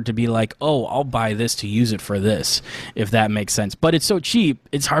kind of hard to be like, oh, I'll buy this to use it for this, if that makes sense. But it's so cheap,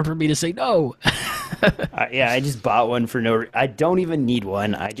 it's hard for me to say no. I just bought one for I don't even need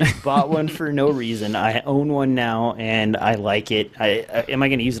one. I just bought one for no reason. I own one now, and I like it. Am I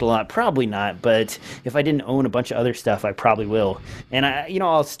going to use it a lot? Probably not. But if I didn't own a bunch of other stuff, I probably will. And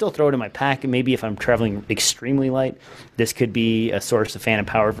I'll still throw it in my pack. And maybe if I'm traveling extremely light, this could be a source of phantom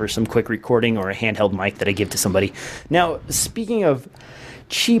power for some quick recording or a handheld mic that I give to somebody. Now, speaking of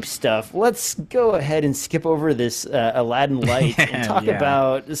cheap stuff, let's go ahead and skip over this Aladdin Light and talk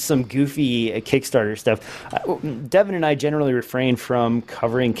about some goofy Kickstarter stuff. Devin and I generally refrain from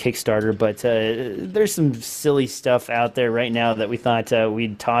covering Kickstarter, but there's some silly stuff out there right now that we thought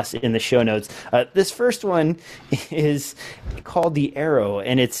we'd toss in the show notes. This first one is called the Arrow,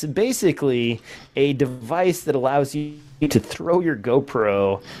 and it's basically a device that allows you to throw your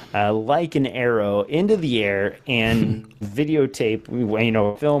GoPro like an arrow into the air and videotape,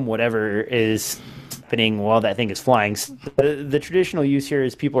 film whatever is happening while that thing is flying. The traditional use here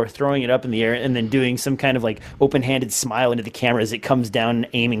is people are throwing it up in the air and then doing some kind of open-handed smile into the camera as it comes down,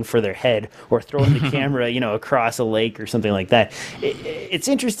 aiming for their head, or throwing the camera, across a lake or something like that. It's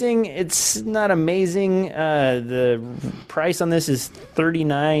interesting. It's not amazing. The price on this is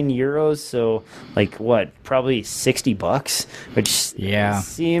 39 euros, so probably $60, which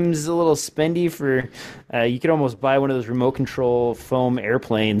seems a little spendy for. You could almost buy one of those remote control foam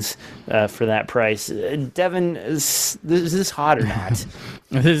airplanes for that price. Devin, is this hot or not?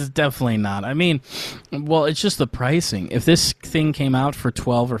 This is definitely not. It's just the pricing. If this thing came out for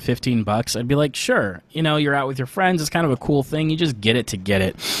 $12 or $15, I'd be like, sure. You're out with your friends. It's kind of a cool thing. You just get it to get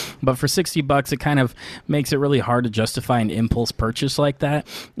it. But for $60, it kind of makes it really hard to justify an impulse purchase like that.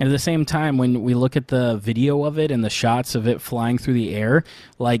 And at the same time, when we look at the video of it and the shots of it flying through the air,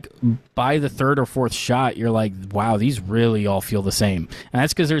 by the third or fourth shot, you're like, wow, these really all feel the same. And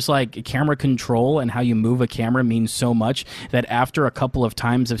that's because there's camera control, and how you move a camera means so much that after a couple of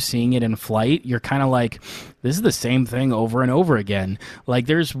times of seeing it in flight, you're kind of like, this is the same thing over and over again.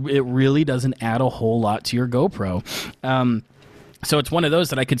 It really doesn't add a whole lot to your GoPro. So it's one of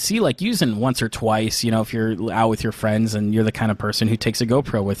those that I could see using once or twice, if you're out with your friends and you're the kind of person who takes a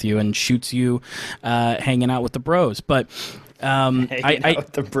GoPro with you and shoots you hanging out with the bros. But hanging out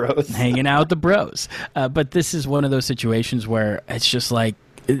with the bros. But this is one of those situations where it's just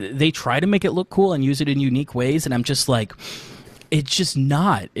they try to make it look cool and use it in unique ways, and I'm just like, It's just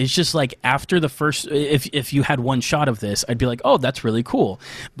not. It's just like after the first, if you had one shot of this, I'd be like, oh, that's really cool.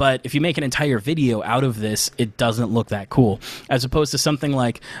 But if you make an entire video out of this, it doesn't look that cool. As opposed to something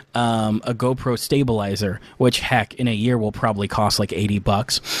like a GoPro stabilizer, which heck, in a year will probably cost like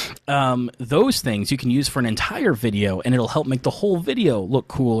 $80. Those things you can use for an entire video, and it'll help make the whole video look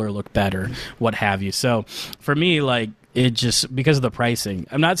cool or look better, what have you. So for me, like, it just, because of the pricing,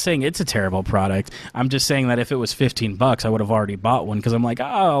 I'm not saying it's a terrible product. I'm just saying that if it was $15, I would have already bought one, because I'm like, oh,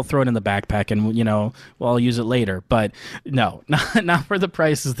 I'll throw it in the backpack and, you know, well, I'll use it later. But no, not for the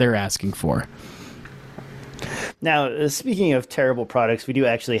prices they're asking for. Now, speaking of terrible products, we do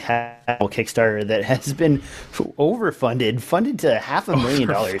actually have a Kickstarter that has been funded to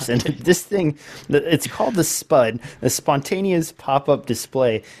 $500,000. And this thing, it's called the SPUD, the Spontaneous Pop-Up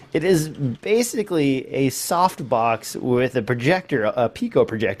Display. It is basically a soft box with a projector, a Pico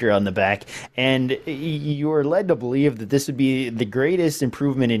projector on the back. And you're led to believe that this would be the greatest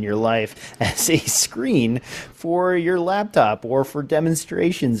improvement in your life as a screen for your laptop or for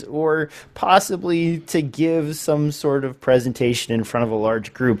demonstrations, or possibly to give some sort of presentation in front of a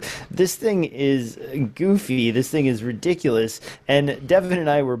large group. This thing is goofy. This thing is ridiculous. And Devin and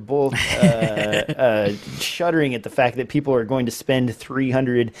I were both shuddering at the fact that people are going to spend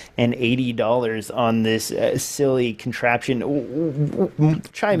 $380 on this silly contraption.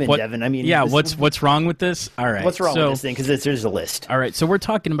 Chime in, Devin. I mean, yeah. What's wrong with this? All right. What's wrong with this thing? Because there's a list. All right. So we're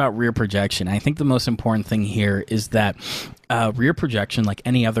talking about rear projection. I think the most important thing here is that rear projection, like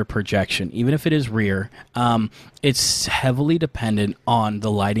any other projection, even if it is rear, it's heavily dependent on the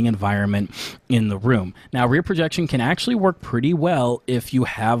lighting environment in the room. Now, rear projection can actually work pretty well if you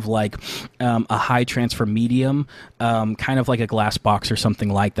have like a high transfer medium, kind of like a glass box or something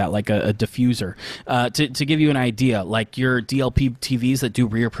like that, like a diffuser. To give you an idea, like your DLP TVs that do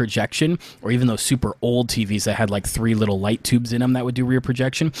rear projection, or even those super old TVs that had like 3 little light tubes in them that would do rear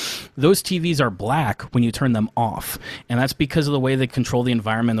projection, those TVs are black when you turn them off. And that's because of the way they control the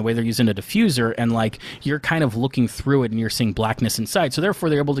environment, the way they're using a diffuser, and like you're kind of looking through it and you're seeing blackness inside. So therefore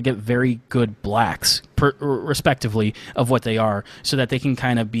they're able to get very good blacks respectively of what they are, so that they can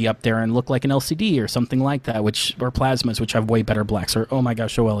kind of be up there and look like an LCD or something like that, or plasmas, which have way better blacks, or oh my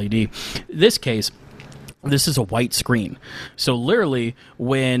gosh, OLED. This case, this is a white screen. So literally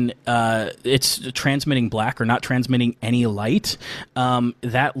when it's transmitting black or not transmitting any light,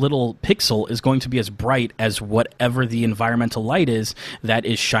 that little pixel is going to be as bright as whatever the environmental light is that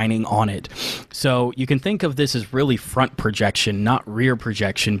is shining on it. So you can think of this as really front projection, not rear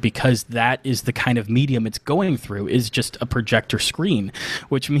projection, because that is the kind of medium it's going through, is just a projector screen,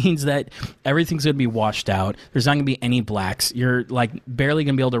 which means that everything's going to be washed out. There's not going to be any blacks. You're like barely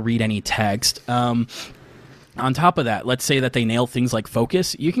going to be able to read any text. On top of that, let's say that they nail things like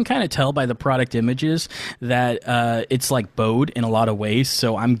focus. You can kind of tell by the product images that it's like bowed in a lot of ways.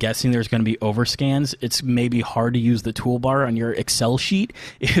 So I'm guessing there's going to be overscans. It's maybe hard to use the toolbar on your Excel sheet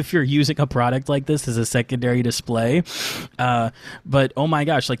if you're using a product like this as a secondary display. But oh my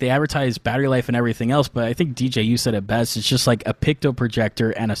gosh, like they advertise battery life and everything else. But I think DJ, you said it best. It's just like a Picto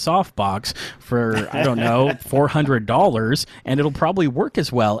projector and a softbox for, I don't know, $400. And it'll probably work as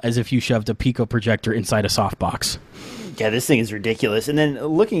well as if you shoved a Pico projector inside a softbox. Yeah, this thing is ridiculous. And then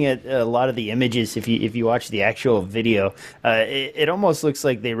looking at a lot of the images, if you watch the actual video, it almost looks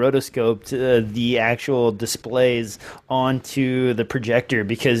like they rotoscoped the actual displays onto the projector,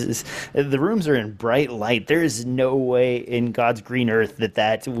 because the rooms are in bright light. There is no way in God's green earth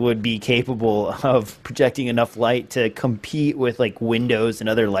that would be capable of projecting enough light to compete with like windows and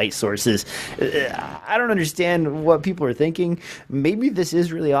other light sources. I don't understand what people are thinking. Maybe this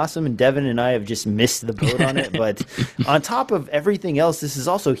is really awesome, and Devin and I have just missed the boat on it, but on top of everything else, this is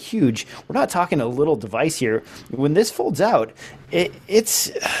also huge. We're not talking a little device here. When this folds out,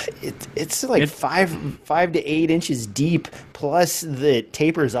 it's like 5 to 8 inches deep, plus the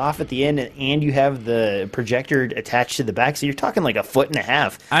tapers off at the end, and you have the projector attached to the back. So you're talking like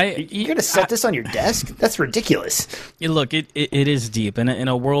 1.5 feet. You're gonna set this on your desk? That's ridiculous. Look, it is deep, and in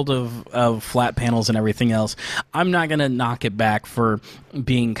a world of flat panels and everything else, I'm not gonna knock it back for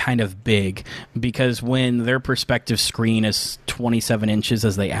being kind of big, because when their perspective screen is 27 inches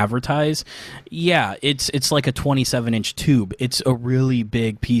as they advertise, yeah, it's like a 27-inch tube. It's a really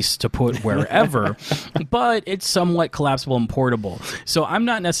big piece to put wherever, but it's somewhat collapsible and portable. So I'm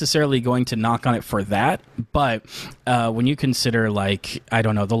not necessarily going to knock on it for that, but when you consider, like, I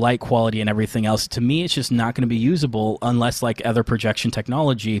don't know, the light quality and everything else, to me it's just not going to be usable unless, like other projection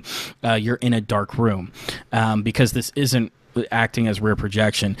technology, you're in a dark room, because this isn't acting as rear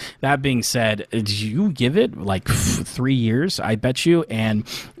projection. That being said, you give it like 3 years, I bet you, and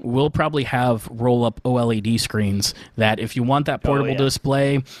we'll probably have roll-up OLED screens that if you want that portable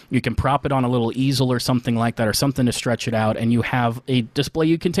display, you can prop it on a little easel or something like that, or something to stretch it out, and you have a display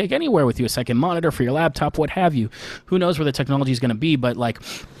you can take anywhere with you, a second monitor for your laptop, what have you. Who knows where the technology is going to be, but like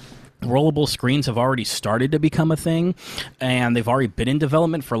rollable screens have already started to become a thing, and they've already been in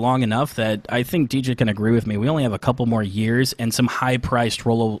development for long enough that I think DJ can agree with me. We only have a couple more years, and some high-priced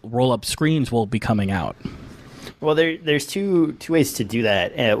roll-up screens will be coming out. Well, there's two ways to do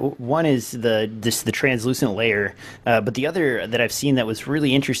that. One is the translucent layer, but the other that I've seen that was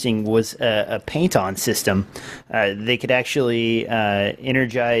really interesting was a paint-on system. They could actually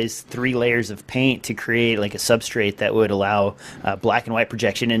energize 3 layers of paint to create like a substrate that would allow black and white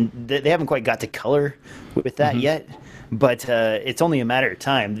projection, and they haven't quite got to color with that yet. But it's only a matter of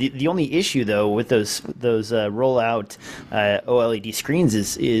time. The only issue, though, with those rollout OLED screens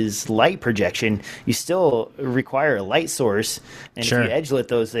is light projection. You still require a light source, and if you edge-lit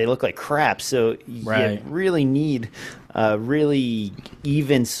those, they look like crap. So you really need a really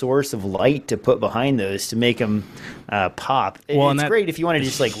even source of light to put behind those to make them pop. It's great if you want to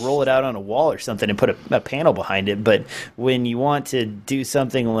just like roll it out on a wall or something and put a panel behind it, but when you want to do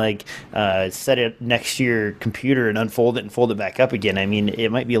something like set it next to your computer and unfold it and fold it back up again, I mean,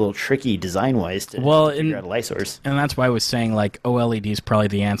 it might be a little tricky design-wise to figure out a light source. And that's why I was saying like OLED is probably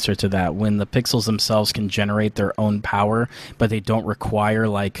the answer to that. When the pixels themselves can generate their own power, but they don't require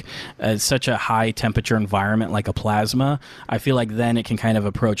like such a high temperature environment like a plasma, I feel like then it can kind of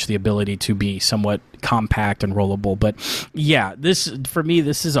approach the ability to be somewhat compact and rollable. But yeah, for me,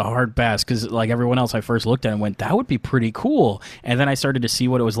 this is a hard pass, because like everyone else, I first looked at it and went, that would be pretty cool. And then I started to see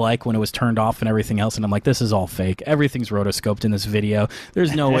what it was like when it was turned off and everything else, and I'm like, this is all fake. Everything's rotoscoped in this video.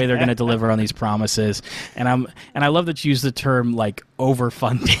 There's no way they're going to deliver on these promises. And I love that you use the term like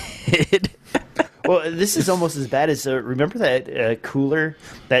overfunded. Well, this is almost as bad as remember that cooler,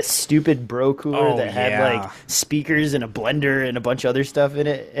 that stupid Bro cooler that had like speakers and a blender and a bunch of other stuff in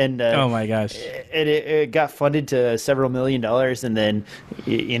it, and oh my gosh, and it got funded to several $1 million, and then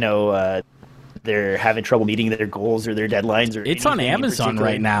they're having trouble meeting their goals or their deadlines. Or it's on Amazon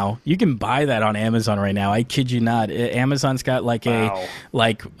right now. You can buy that on Amazon right now. I kid you not. Amazon's got like a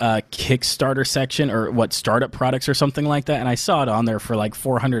Kickstarter section or startup products or something like that, and I saw it on there for like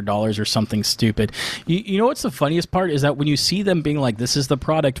 $400 or something stupid. You know what's the funniest part is that when you see them being like, this is the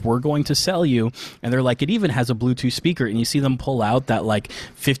product we're going to sell you, and they're like, it even has a Bluetooth speaker, and you see them pull out that like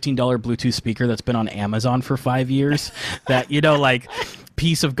 $15 Bluetooth speaker that's been on Amazon for 5 years, that like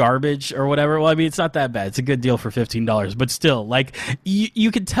piece of garbage or whatever. Well, I mean, it's not that bad. It's a good deal for $15, but still, like,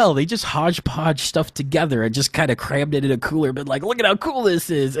 you can tell they just hodgepodge stuff together and just kind of crammed it in a cooler, but like, look at how cool this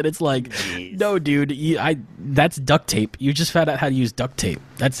is. And it's like, jeez. No, dude, that's duct tape. You just found out how to use duct tape.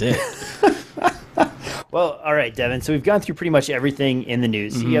 That's it. Well, all right, Devin. So we've gone through pretty much everything in the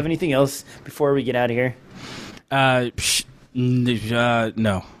news. Do you have anything else before we get out of here? No.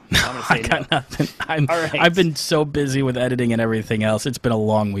 I got nothing. I've been so busy with editing and everything else. It's been a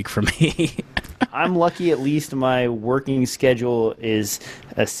long week for me. I'm lucky, at least my working schedule is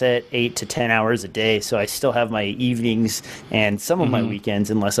set 8 to 10 hours a day, so I still have my evenings and some of my weekends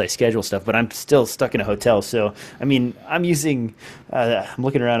unless I schedule stuff, but I'm still stuck in a hotel. So, I mean, I'm using, I'm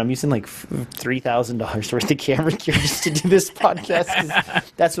looking around, I'm using like $3,000 worth of camera gear just to do this podcast, 'cause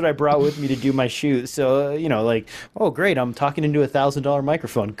that's what I brought with me to do my shoot. So, like, oh, great, I'm talking into a $1,000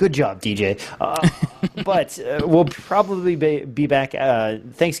 microphone. Good job, DJ. But we'll probably be back.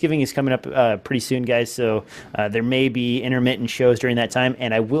 Thanksgiving is coming up pretty soon, guys, so there may be intermittent shows during that time,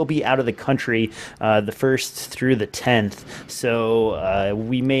 and I will be out of the country the 1st through the 10th, so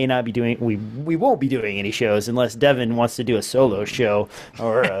we may not be doing, we won't be doing any shows unless Devin wants to do a solo show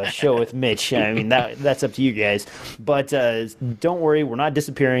or a show with Mitch. I mean, that's up to you guys, but don't worry, we're not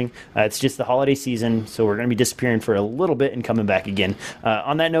disappearing. It's just the holiday season, so we're going to be disappearing for a little bit and coming back again.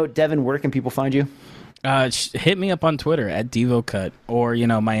 On that note, Devin, where can people find you? Hit me up on Twitter at DevoCut, or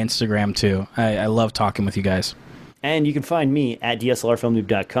my Instagram too. I love talking with you guys. And you can find me at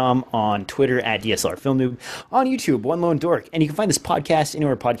DSLRFilmNoob.com, on Twitter at DSLRFilmNoob, on YouTube, One Lone Dork. And you can find this podcast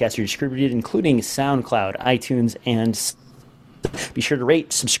anywhere podcasts are distributed, including SoundCloud, iTunes, and be sure to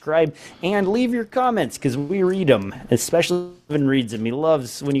rate, subscribe, and leave your comments, because we read them, especially Devin reads them. He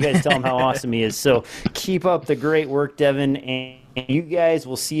loves when you guys tell him how awesome he is. So keep up the great work, Devin, and you guys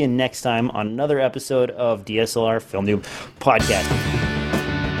will see you next time on another episode of DSLR Film Noob Podcast.